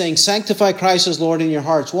 He's saying sanctify Christ as Lord in your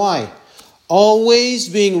hearts. Why? Always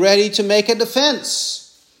being ready to make a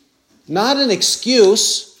defense. Not an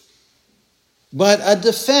excuse, but a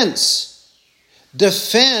defense.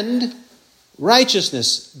 Defend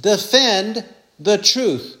righteousness. Defend the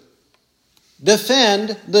truth.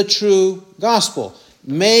 Defend the true gospel.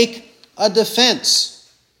 Make a defense.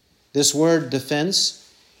 This word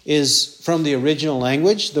defense is from the original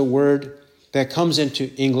language, the word that comes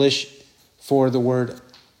into English for the word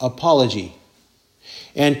apology.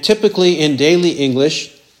 And typically in daily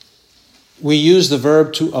English, we use the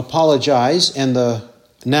verb to apologize and the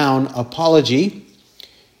noun apology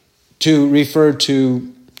to refer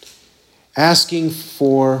to asking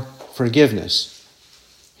for forgiveness.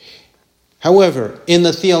 However, in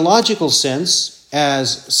the theological sense,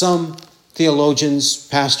 as some theologians,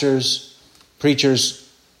 pastors, preachers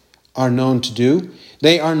are known to do,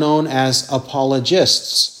 they are known as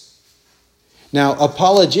apologists. Now,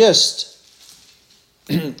 apologist,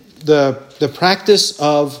 the practice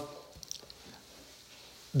of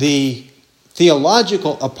the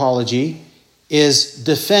theological apology is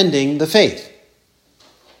defending the faith.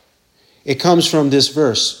 It comes from this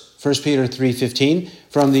verse, 1 Peter 3:15,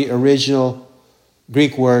 from the original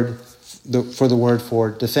Greek word for the word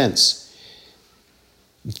for defense.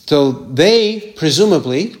 So they,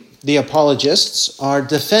 presumably, the apologists, are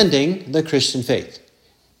defending the Christian faith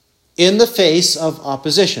in the face of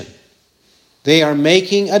opposition. They are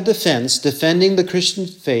making a defense, defending the Christian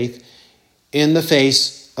faith in the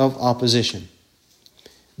face of opposition.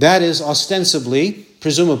 That is ostensibly,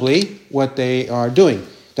 presumably, what they are doing.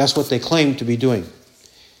 That's what they claim to be doing.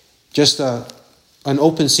 Just an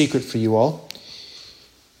open secret for you all.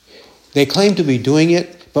 They claim to be doing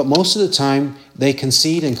it, but most of the time they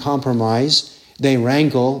concede and compromise, they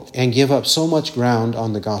wrangle and give up so much ground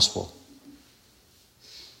on the gospel.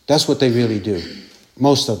 That's what they really do.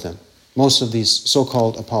 Most of them. Most of these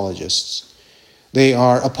so-called apologists. They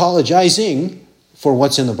are apologizing for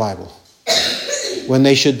what's in the Bible when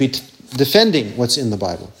they should be defending what's in the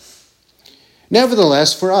Bible.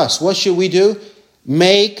 Nevertheless, for us, what should we do?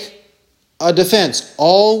 Make a defense.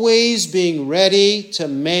 Always being ready to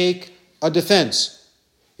make a defense.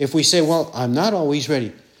 If we say, well, I'm not always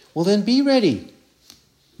ready. Well, then be ready.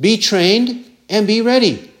 Be trained and be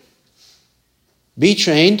ready. Be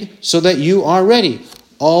trained so that you are ready.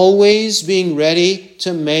 Always being ready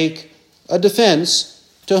to make a defense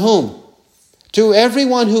to whom? To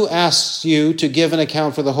everyone who asks you to give an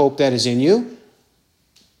account for the hope that is in you.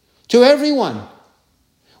 To everyone.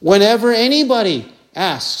 Whenever anybody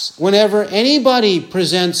asks, whenever anybody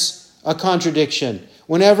presents a contradiction,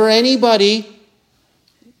 whenever anybody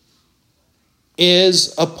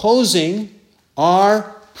is opposing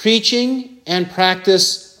our preaching and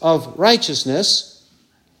practice of righteousness,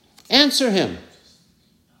 answer him.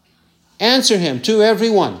 Answer him to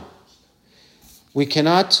everyone. We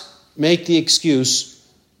cannot make the excuse.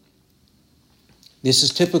 This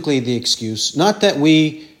is typically the excuse. Not that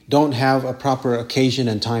we don't have a proper occasion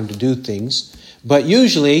and time to do things, but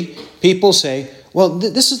usually people say, well,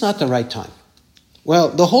 this is not the right time. Well,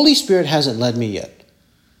 the Holy Spirit hasn't led me yet.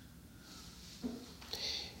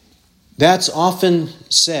 That's often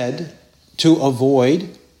said to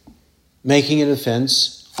avoid making a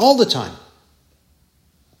defense all the time.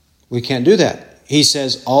 We can't do that. He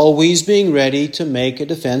says, always being ready to make a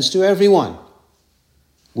defense to everyone.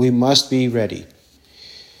 We must be ready.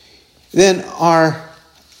 Then our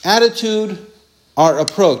attitude, our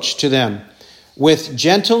approach to them with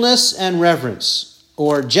gentleness and reverence,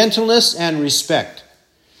 or gentleness and respect,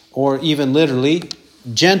 or even literally,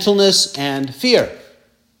 gentleness and fear.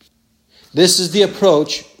 This is the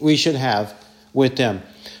approach we should have with them.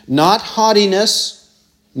 Not haughtiness,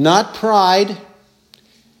 not pride,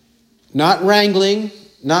 not wrangling,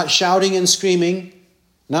 not shouting and screaming,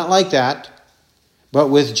 not like that, but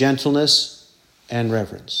with gentleness and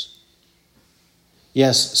reverence.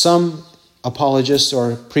 Yes, some apologists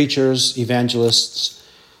or preachers, evangelists,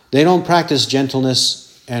 they don't practice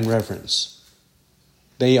gentleness and reverence.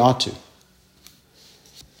 They ought to.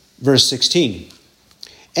 Verse 16.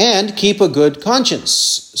 And keep a good conscience,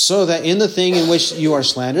 so that in the thing in which you are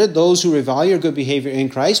slandered, those who revile your good behavior in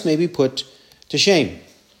Christ may be put to shame.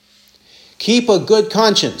 Keep a good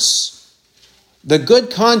conscience. The good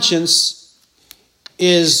conscience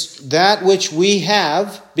is that which we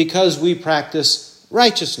have because we practice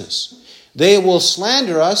righteousness. They will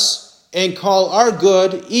slander us and call our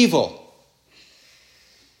good evil.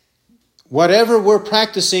 Whatever we're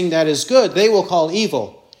practicing that is good, they will call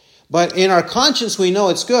evil. But in our conscience, we know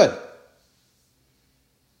it's good.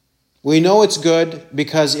 We know it's good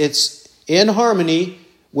because it's in harmony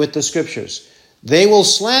with the Scriptures. They will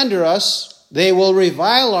slander us. They will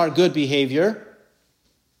revile our good behavior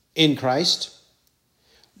in Christ.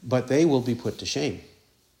 But they will be put to shame.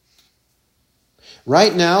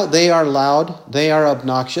 Right now, they are loud. They are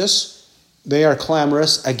obnoxious. They are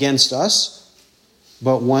clamorous against us.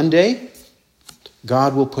 But one day,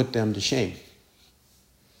 God will put them to shame.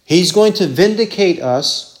 He's going to vindicate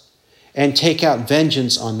us and take out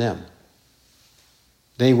vengeance on them.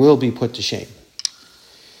 They will be put to shame.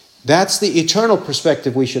 That's the eternal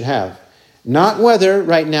perspective we should have. Not whether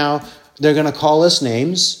right now they're going to call us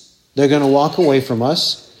names. They're going to walk away from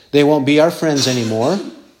us. They won't be our friends anymore.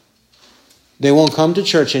 They won't come to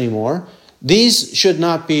church anymore. These should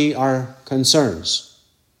not be our concerns.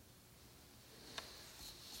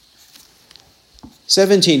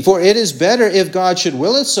 17, for it is better if God should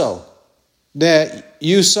will it so, that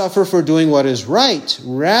you suffer for doing what is right,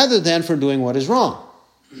 rather than for doing what is wrong.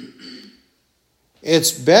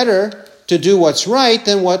 It's better to do what's right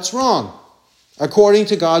than what's wrong, according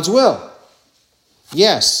to God's will.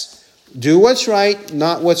 Yes, do what's right,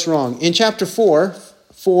 not what's wrong. In chapter 4,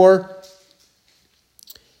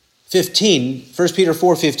 15, 1 Peter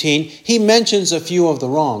 4:15, he mentions a few of the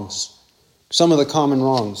wrongs. Some of the common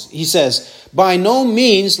wrongs. He says, by no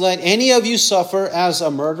means let any of you suffer as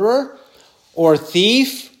a murderer, or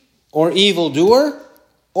thief, or evildoer,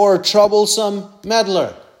 or troublesome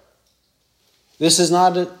meddler. This is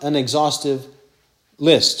not an exhaustive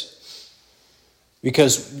list,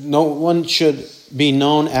 because no one should be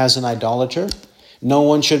known as an idolater. No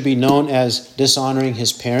one should be known as dishonoring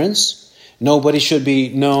his parents. Nobody should be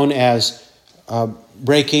known as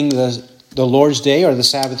breaking the Lord's Day or the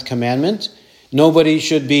Sabbath commandment. Nobody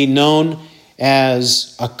should be known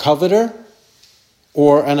as a coveter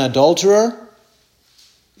or an adulterer.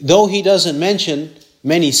 Though he doesn't mention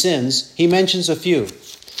many sins, he mentions a few.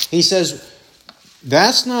 He says,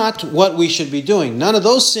 that's not what we should be doing. None of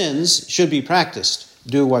those sins should be practiced.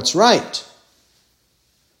 Do what's right.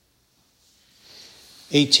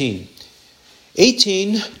 18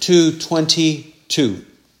 to 22.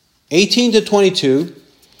 18 to 22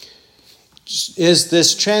 is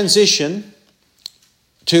this transition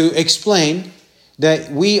to explain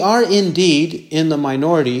that we are indeed in the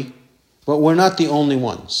minority, but we're not the only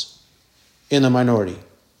ones in the minority.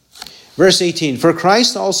 Verse 18, for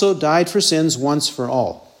Christ also died for sins once for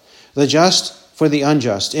all, the just for the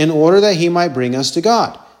unjust, in order that he might bring us to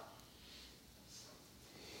God.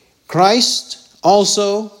 Christ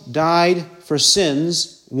also died for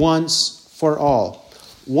sins once for all.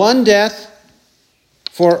 One death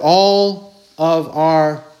for all of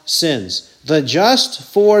our sins. The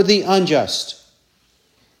just for the unjust.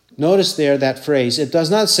 Notice there that phrase. It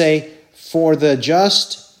does not say for the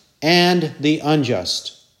just and the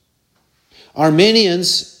unjust.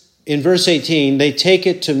 Arminians, in verse 18, they take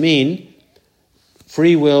it to mean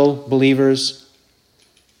free will believers.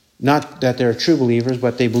 Not that they're true believers,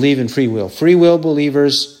 but they believe in free will. Free will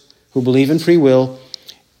believers who believe in free will,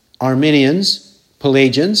 Arminians,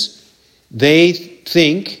 Pelagians, they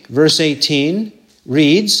think verse 18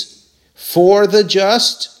 reads, for the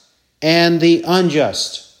just and the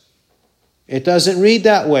unjust. It doesn't read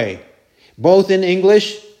that way. Both in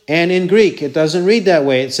English and in Greek, it doesn't read that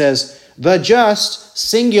way. It says, the just,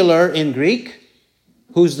 singular in Greek.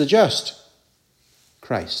 Who's the just?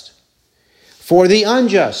 Christ. For the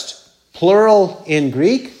unjust, plural in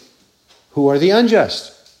Greek. Who are the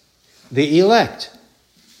unjust? The elect.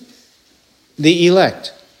 The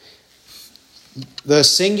elect. The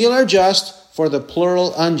singular just for the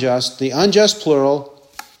plural unjust. The unjust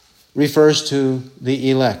plural refers to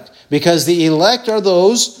the elect. Because the elect are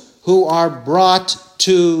those who are brought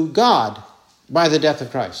to God by the death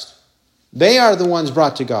of Christ. They are the ones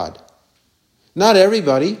brought to God. Not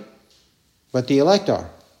everybody, but the elect are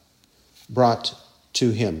brought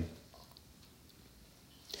to him.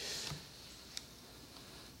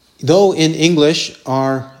 Though in English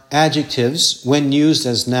our adjectives, when used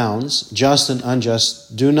as nouns, just and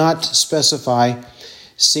unjust, do not specify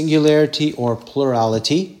singularity or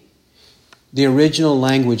plurality, the original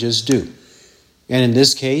languages do. And in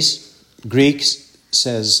this case, Greek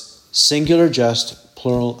says singular just,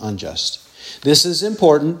 plural unjust. This is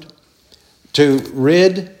important to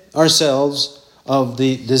rid ourselves of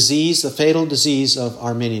the disease, the fatal disease of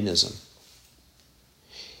Arminianism.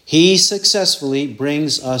 He successfully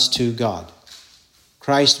brings us to God,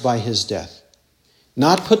 Christ by his death.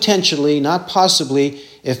 Not potentially, not possibly,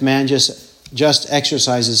 if man just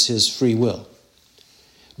exercises his free will,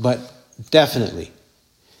 but definitely.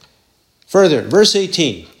 Further, verse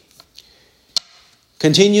 18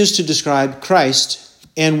 continues to describe Christ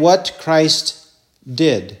and what Christ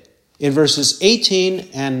did. In verses 18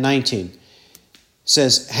 and 19, it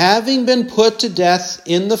says, having been put to death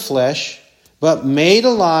in the flesh, but made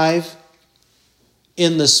alive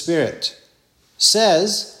in the Spirit,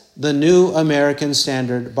 says the New American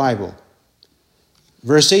Standard Bible.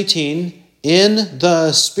 Verse 18, in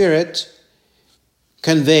the Spirit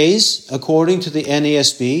conveys, according to the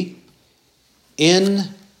NASB, in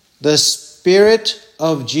the Spirit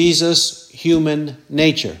of Jesus' human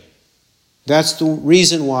nature. That's the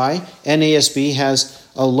reason why NASB has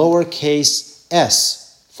a lowercase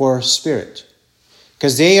s for spirit.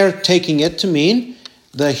 Because they are taking it to mean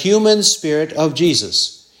the human spirit of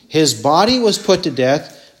Jesus. His body was put to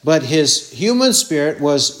death, but his human spirit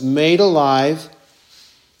was made alive,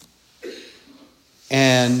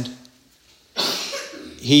 and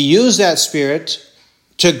he used that spirit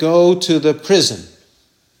to go to the prison,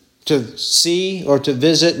 to see or to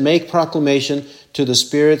visit, make proclamation to the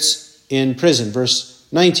spirits in prison. Verse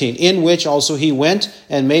 19, in which also he went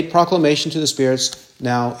and made proclamation to the spirits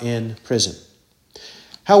now in prison.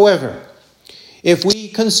 However, if we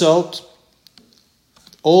consult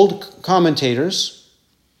old commentators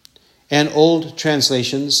and old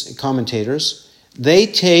translations, commentators, they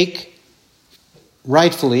take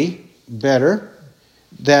rightfully better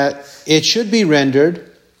that it should be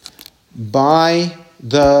rendered by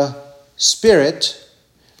the Spirit.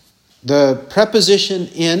 The preposition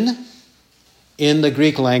in the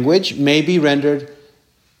Greek language may be rendered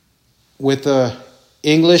with the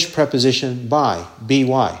English preposition by,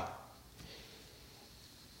 by.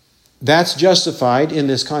 That's justified in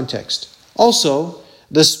this context. Also,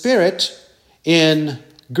 the Spirit in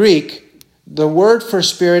Greek, the word for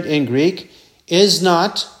Spirit in Greek is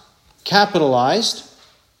not capitalized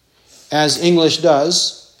as English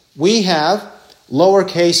does. We have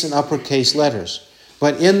lowercase and uppercase letters.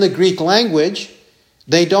 But in the Greek language,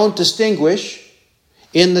 they don't distinguish,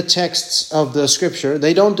 in the texts of the Scripture,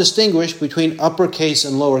 they don't distinguish between uppercase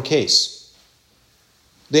and lowercase.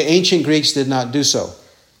 The ancient Greeks did not do so.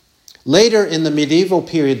 Later in the medieval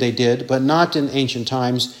period they did, but not in ancient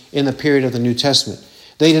times, in the period of the New Testament.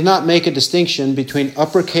 They did not make a distinction between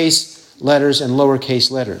uppercase letters and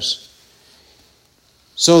lowercase letters.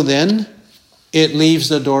 So then, it leaves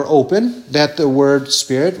the door open that the word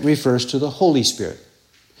Spirit refers to the Holy Spirit,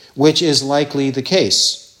 which is likely the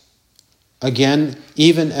case. Again,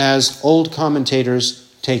 even as old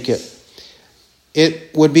commentators take it.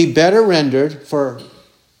 It would be better rendered for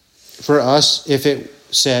us if it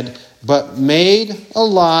said, but made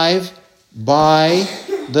alive by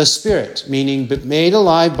the Spirit, meaning made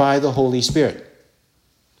alive by the Holy Spirit.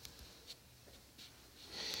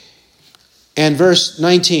 And verse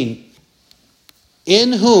 19,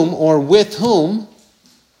 in whom or with whom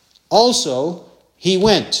also he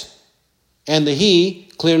went. And the he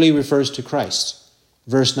clearly refers to Christ.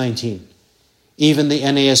 Verse 19. Even the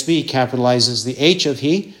NASB capitalizes the H of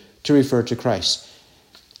he to refer to Christ.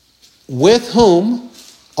 With whom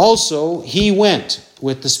also he went,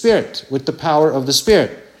 with the Spirit, with the power of the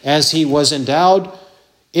Spirit, as he was endowed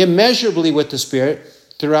immeasurably with the Spirit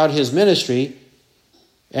throughout his ministry,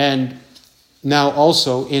 and now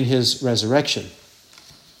also in his resurrection,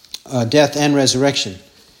 death and resurrection.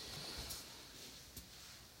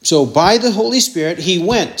 So by the Holy Spirit he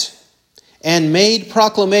went and made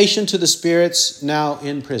proclamation to the spirits now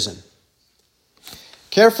in prison.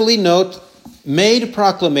 Carefully note, made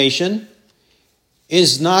proclamation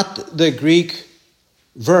is not the Greek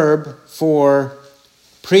verb for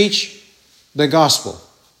preach the gospel.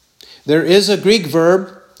 There is a Greek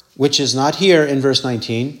verb, which is not here in verse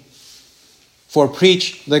 19, for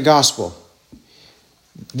preach the gospel.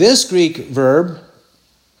 This Greek verb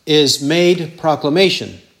is made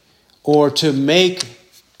proclamation, or to make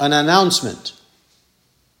an announcement.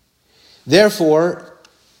 Therefore,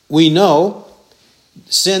 we know,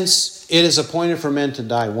 since it is appointed for men to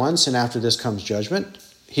die once, and after this comes judgment,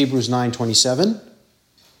 Hebrews 9:27,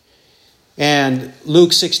 and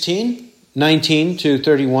Luke 16:19 to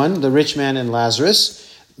 31, the rich man and Lazarus.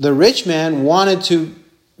 The rich man wanted to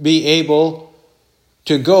be able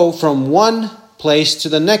to go from one place to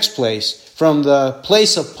the next place, from the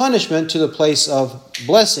place of punishment to the place of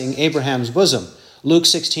blessing, Abraham's bosom. Luke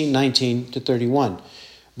 16:19 to 31.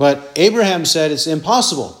 But Abraham said it's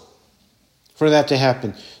impossible for that to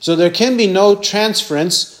happen. So there can be no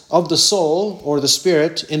transference of the soul or the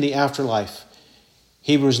spirit in the afterlife.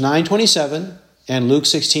 Hebrews 9:27 and Luke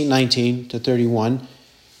 16:19 to 31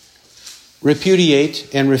 repudiate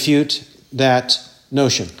and refute that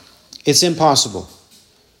notion. It's impossible.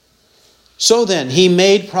 So then, he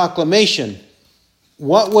made proclamation.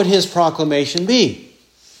 What would his proclamation be?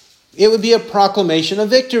 It would be a proclamation of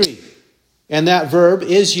victory. And that verb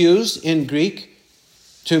is used in Greek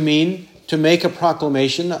to mean to make a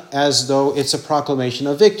proclamation as though it's a proclamation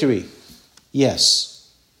of victory. Yes,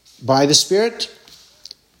 by the Spirit,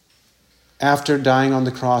 after dying on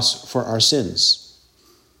the cross for our sins.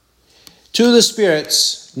 To the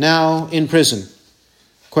spirits now in prison.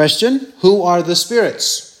 Question, who are the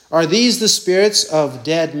spirits? Are these the spirits of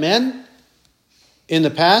dead men in the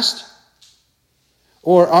past?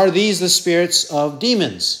 Or are these the spirits of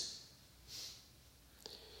demons?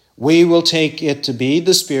 We will take it to be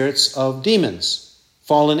the spirits of demons,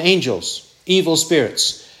 fallen angels, evil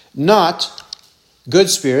spirits, not good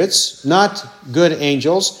spirits, not good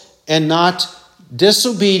angels, and not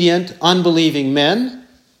disobedient, unbelieving men,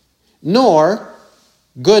 nor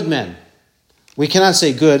good men. We cannot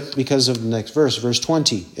say good because of the next verse, verse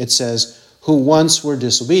 20. It says, who once were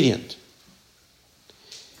disobedient.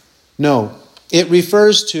 No, it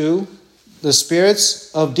refers to the spirits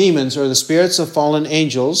of demons or the spirits of fallen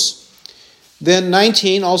angels. Then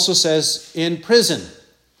 19 also says, in prison.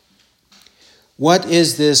 What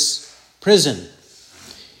is this prison?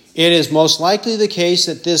 It is most likely the case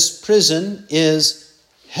that this prison is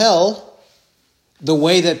hell, the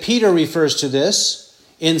way that Peter refers to this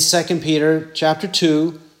in 2 Peter chapter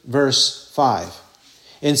 2, verse 5.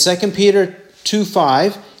 In 2 Peter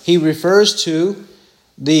 2:5, he refers to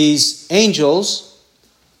these angels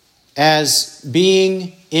as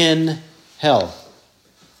being in hell.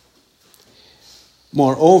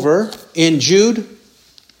 Moreover, in Jude,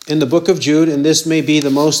 in the book of Jude, and this may be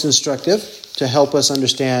the most instructive to help us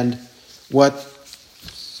understand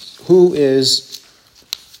who is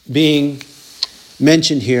being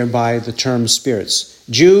mentioned here by the term spirits.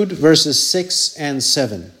 Jude verses 6 and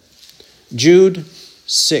 7. Jude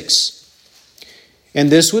 6. And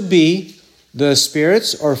this would be the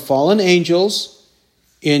spirits or fallen angels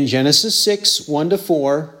in Genesis 6, 1 to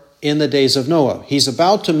 4 in the days of Noah. He's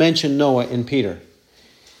about to mention Noah in Peter.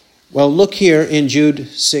 Well, look here in Jude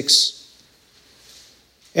 6.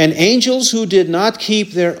 And angels who did not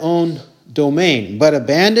keep their own domain, but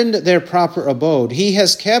abandoned their proper abode, he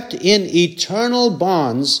has kept in eternal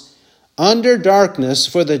bonds under darkness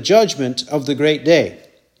for the judgment of the great day.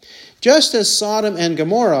 Just as Sodom and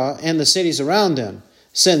Gomorrah and the cities around them,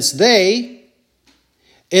 since they,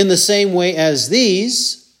 in the same way as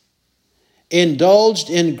these, indulged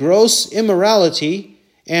in gross immorality,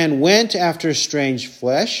 and went after strange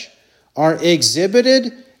flesh, are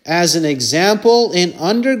exhibited as an example in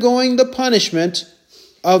undergoing the punishment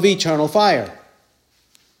of eternal fire.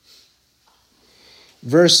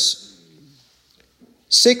 Verse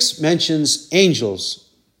 6 mentions angels.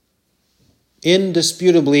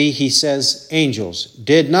 Indisputably, he says angels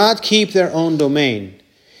did not keep their own domain.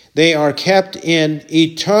 They are kept in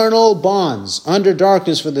eternal bonds under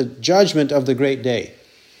darkness for the judgment of the great day.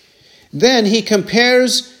 Then he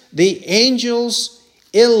compares the angels'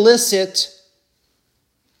 illicit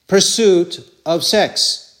pursuit of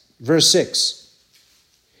sex, verse 6,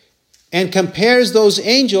 and compares those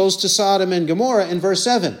angels to Sodom and Gomorrah in verse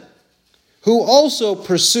 7, who also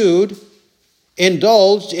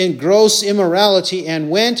indulged in gross immorality and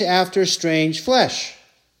went after strange flesh,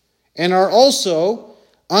 and are also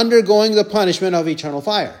undergoing the punishment of eternal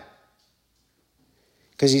fire.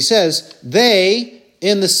 Because he says, they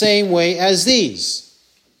in the same way as these.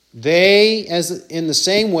 They as in the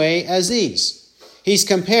same way as these. He's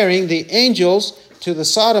comparing the angels to the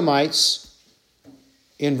Sodomites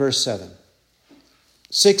in verse 7.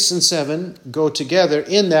 6 and 7 go together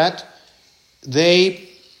in that they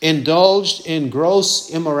indulged in gross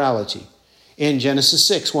immorality. In Genesis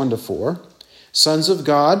 6, 1-4, sons of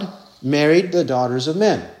God married the daughters of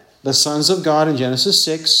men. The sons of God in Genesis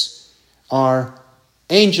 6 are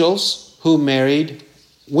angels who married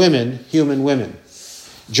women, human women.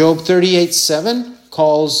 Job 38:7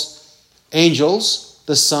 calls angels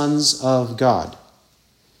the sons of God.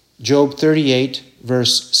 Job 38,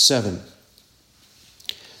 verse 7.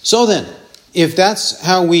 So then, if that's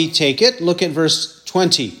how we take it, look at verse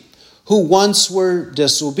 20. Who once were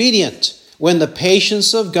disobedient, when the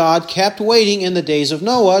patience of God kept waiting in the days of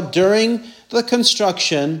Noah during the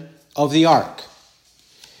construction of the ark.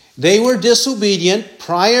 They were disobedient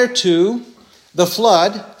prior to the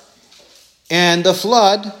flood, and the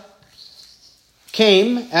flood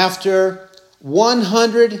came after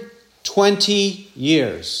 120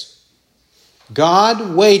 years.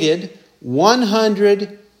 God waited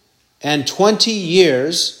 120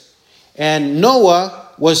 years, and Noah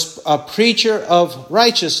was a preacher of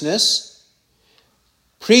righteousness,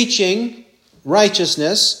 preaching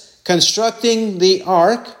righteousness, constructing the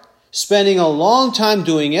ark, spending a long time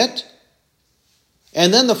doing it,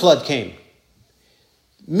 and then the flood came.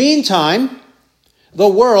 Meantime, the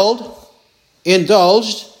world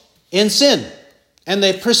indulged in sin, and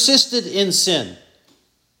they persisted in sin.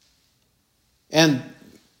 And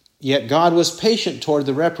yet God was patient toward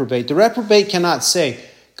the reprobate. The reprobate cannot say,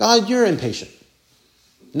 God, you're impatient.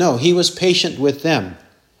 No, he was patient with them.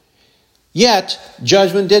 Yet,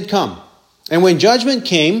 judgment did come. And when judgment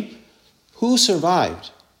came, who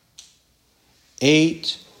survived?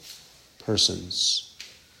 8 persons.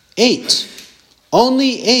 8.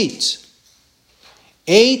 Only 8.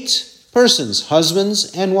 8 persons,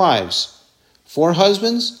 husbands and wives. 4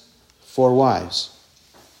 husbands, 4 wives.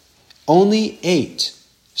 Only 8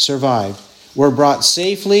 survived, were brought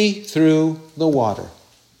safely through the water.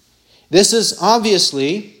 This is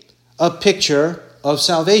obviously a picture of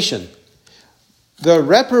salvation. The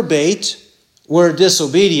reprobate were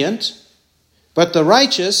disobedient, but the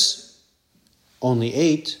righteous, only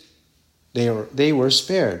 8, they were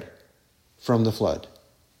spared from the flood.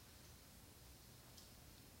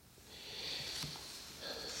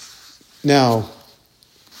 Now,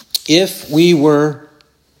 if we were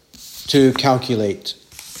to calculate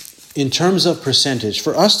in terms of percentage,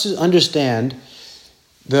 for us to understand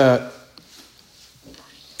the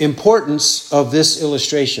importance of this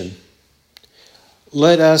illustration,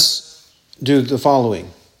 let us do the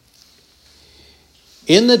following.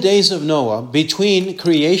 In the days of Noah, between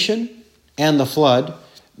creation and the flood,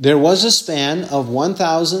 there was a span of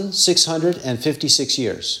 1,656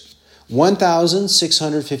 years.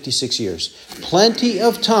 1,656 years. Plenty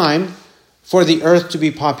of time for the earth to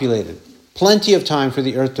be populated. Plenty of time for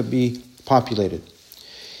the earth to be populated.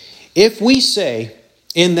 If we say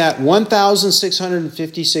in that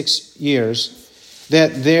 1,656 years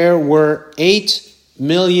that there were 8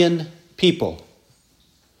 million people,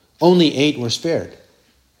 only 8 were spared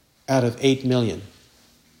out of 8 million.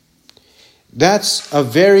 That's a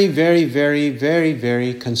very, very, very, very,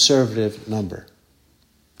 very conservative number.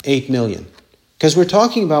 8 million. Because we're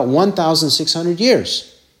talking about 1,600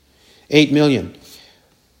 years. 8 million.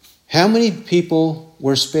 How many people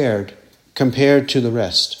were spared compared to the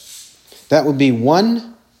rest? That would be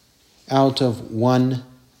 1 out of 1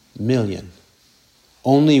 million.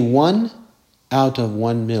 Only 1 out of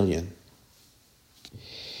 1 million.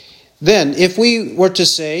 Then, if we were to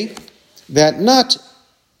say that not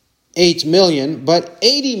 8 million, but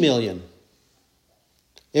 80 million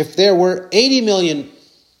If there were 80 million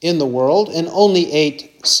in the world and only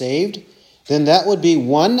 8 saved, then that would be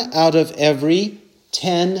 1 out of every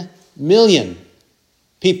 10 million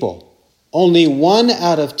people. Only 1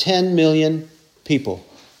 out of 10 million people.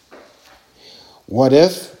 What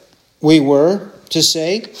if we were to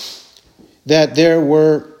say that there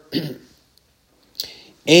were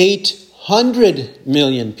 800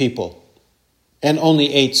 million people and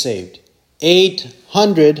only 8 saved?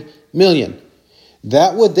 800 million.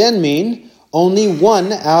 That would then mean only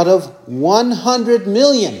 1 out of 100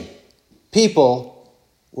 million people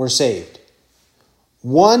were saved.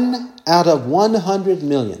 1 out of 100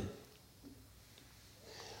 million.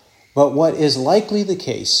 But what is likely the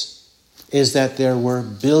case is that there were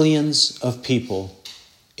billions of people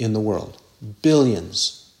in the world.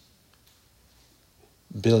 Billions.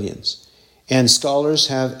 Billions. And scholars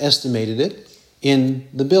have estimated it in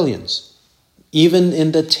the billions, even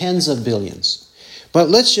in the tens of billions. But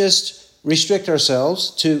let's just restrict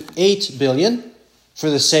ourselves to 8 billion for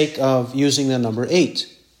the sake of using the number 8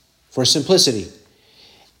 for simplicity.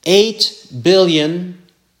 8 billion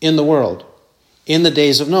in the world in the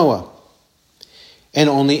days of Noah. And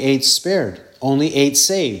only 8 spared. Only 8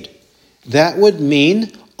 saved. That would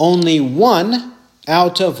mean only 1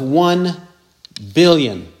 out of 1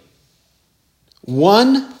 billion.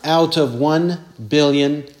 1 out of 1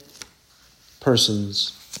 billion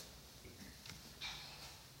persons.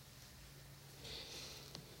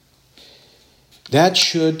 That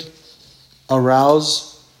should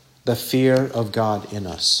arouse the fear of God in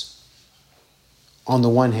us. On the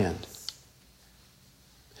one hand,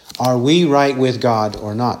 are we right with God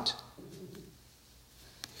or not?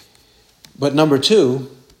 But number 2,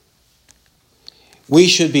 we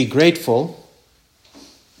should be grateful.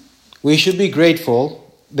 We should be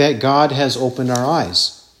grateful that God has opened our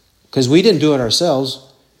eyes. Because we didn't do it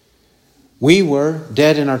ourselves. We were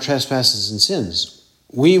dead in our trespasses and sins.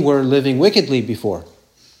 We were living wickedly before.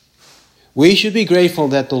 We should be grateful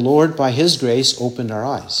that the Lord, by His grace, opened our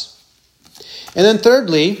eyes. And then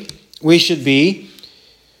thirdly, we should be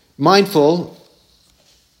mindful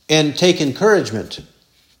and take encouragement.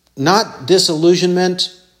 Not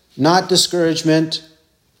disillusionment, not discouragement.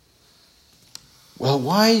 Well,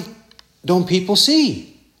 why don't people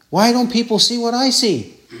see? Why don't people see what I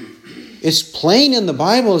see? It's plain in the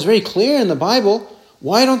Bible. It's very clear in the Bible.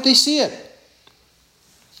 Why don't they see it?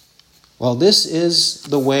 Well, this is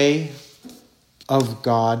the way of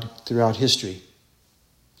God throughout history.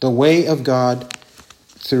 The way of God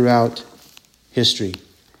throughout history.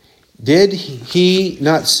 Did He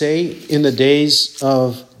not say in the days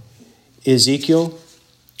of Ezekiel?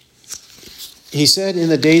 He said in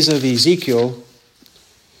the days of Ezekiel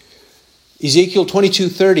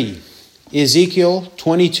 22:30. Ezekiel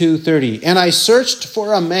 22:30. And I searched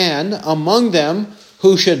for a man among them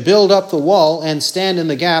who should build up the wall and stand in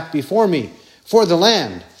the gap before me for the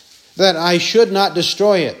land, that I should not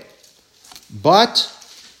destroy it. But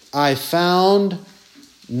I found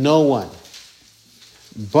no one.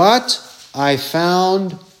 But I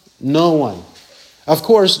found no one. Of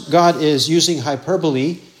course, God is using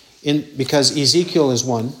hyperbole because Ezekiel is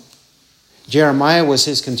one. Jeremiah was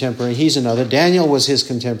his contemporary, he's another. Daniel was his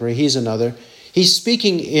contemporary, he's another. He's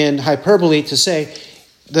speaking in hyperbole to say,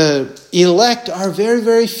 the elect are very,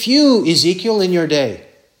 very few, Ezekiel, in your day.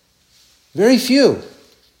 Very few.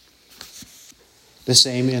 The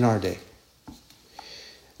same in our day.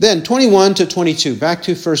 Then 21 to 22, back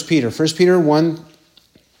to 1 Peter. 1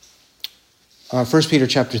 Peter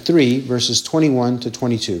chapter 3, verses 21 to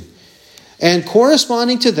 22. And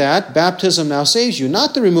corresponding to that, baptism now saves you,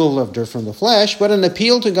 not the removal of dirt from the flesh, but an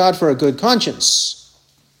appeal to God for a good conscience.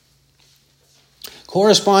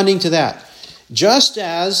 Corresponding to that, just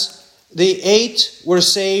as the 8 were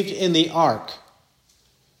saved in the ark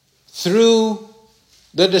through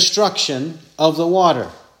the destruction of the water,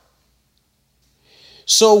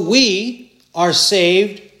 so we are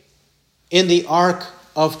saved in the ark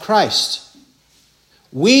of Christ.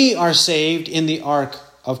 We are saved in the ark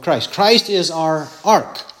of Christ. Christ is our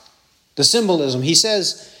ark. The symbolism, he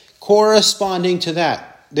says, corresponding to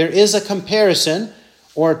that. There is a comparison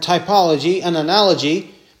or typology, an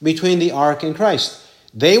analogy between the ark and Christ.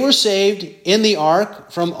 They were saved in the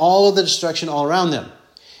ark from all of the destruction all around them.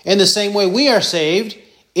 In the same way, we are saved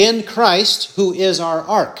in Christ, who is our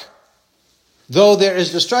ark, though there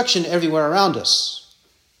is destruction everywhere around us.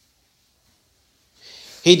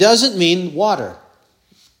 He doesn't mean water.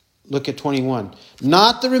 Look at 21.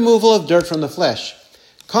 Not the removal of dirt from the flesh.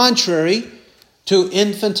 Contrary to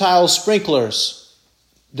infantile sprinklers,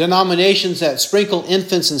 denominations that sprinkle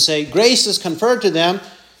infants and say, grace is conferred to them,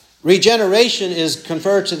 regeneration is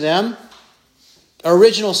conferred to them,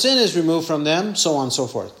 original sin is removed from them, so on and so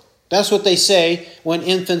forth. That's what they say when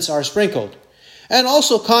infants are sprinkled. And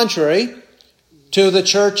also contrary to the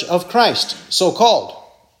Church of Christ, so-called.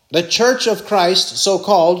 The Church of Christ,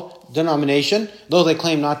 so-called denomination, though they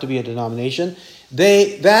claim not to be a denomination,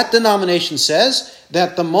 that denomination says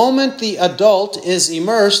that the moment the adult is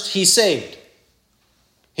immersed, he's saved.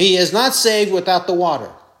 He is not saved without the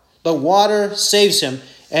water. The water saves him,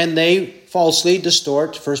 and they falsely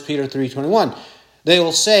distort 1 Peter 3:21. They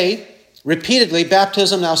will say repeatedly,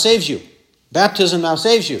 baptism now saves you. Baptism now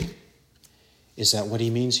saves you. Is that what he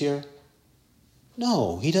means here?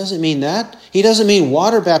 No, he doesn't mean that. He doesn't mean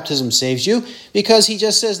water baptism saves you, because he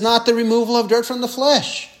just says not the removal of dirt from the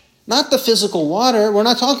flesh. Not the physical water. We're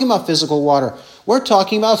not talking about physical water. We're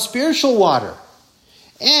talking about spiritual water.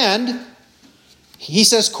 And he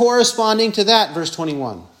says corresponding to that, verse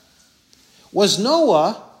 21. Was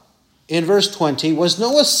Noah, in verse 20, was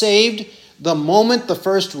Noah saved the moment the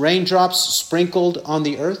first raindrops sprinkled on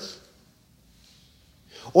the earth?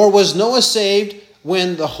 Or was Noah saved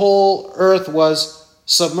when the whole earth was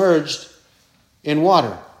submerged in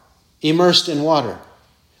water, immersed in water?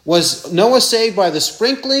 Was Noah saved by the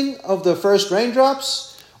sprinkling of the first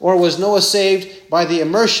raindrops, or was Noah saved by the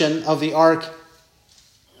immersion of the ark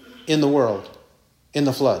in the world, in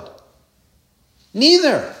the flood?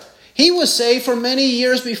 Neither. He was saved for many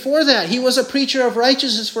years before that. He was a preacher of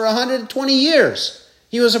righteousness for 120 years.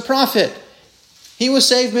 He was a prophet. He was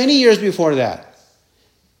saved many years before that.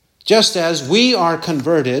 Just as we are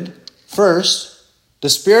converted, first, the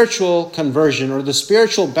spiritual conversion or the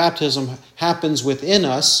spiritual baptism happens within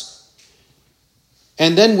us,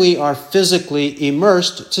 and then we are physically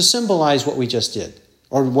immersed to symbolize what we just did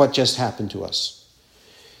or what just happened to us.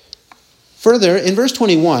 Further, in verse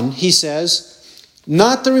 21, he says,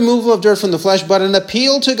 not the removal of dirt from the flesh, but an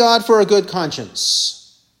appeal to God for a good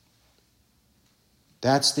conscience.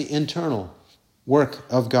 That's the internal work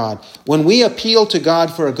of God. When we appeal to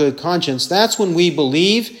God for a good conscience, that's when we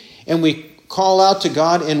believe and we call out to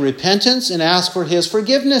God in repentance and ask for his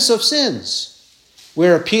forgiveness of sins.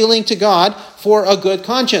 We're appealing to God for a good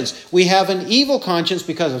conscience. We have an evil conscience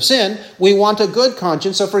because of sin. We want a good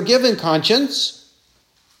conscience, a forgiven conscience,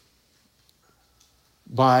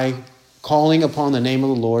 by calling upon the name of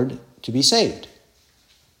the Lord to be saved.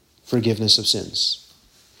 Forgiveness of sins.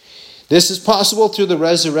 This is possible through the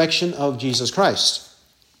resurrection of Jesus Christ.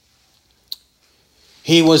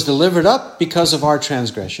 He was delivered up because of our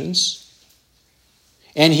transgressions,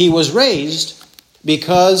 and he was raised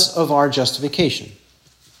because of our justification.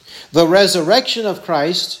 The resurrection of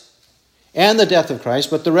Christ and the death of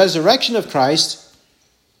Christ, but the resurrection of Christ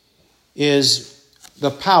is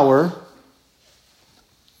the power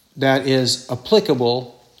that is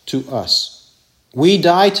applicable to us. We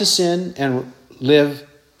die to sin and live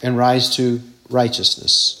and rise to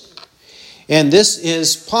righteousness. And this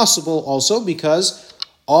is possible also because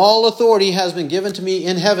all authority has been given to me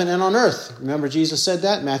in heaven and on earth. Remember Jesus said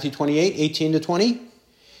that, Matthew 28, 18 to 20.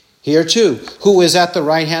 Here too, who is at the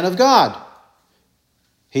right hand of God.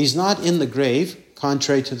 He's not in the grave,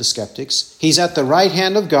 contrary to the skeptics. He's at the right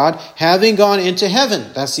hand of God, having gone into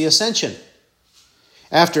heaven. That's the ascension.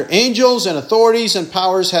 After angels and authorities and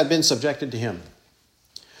powers had been subjected to him.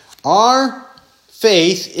 Our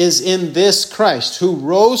faith is in this Christ who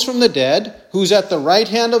rose from the dead, who's at the right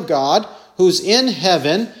hand of God, who's in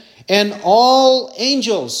heaven, and all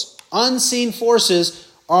angels, unseen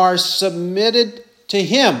forces, are submitted to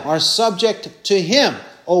him, are subject to him,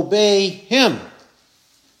 obey him.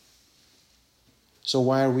 So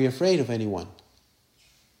why are we afraid of anyone?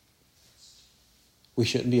 We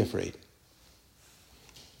shouldn't be afraid.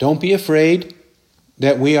 Don't be afraid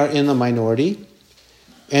that we are in the minority,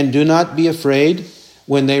 and do not be afraid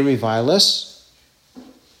when they revile us.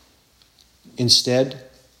 Instead,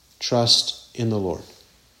 trust in the Lord.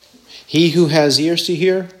 He who has ears to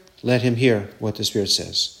hear, let him hear what the Spirit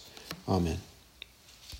says. Amen.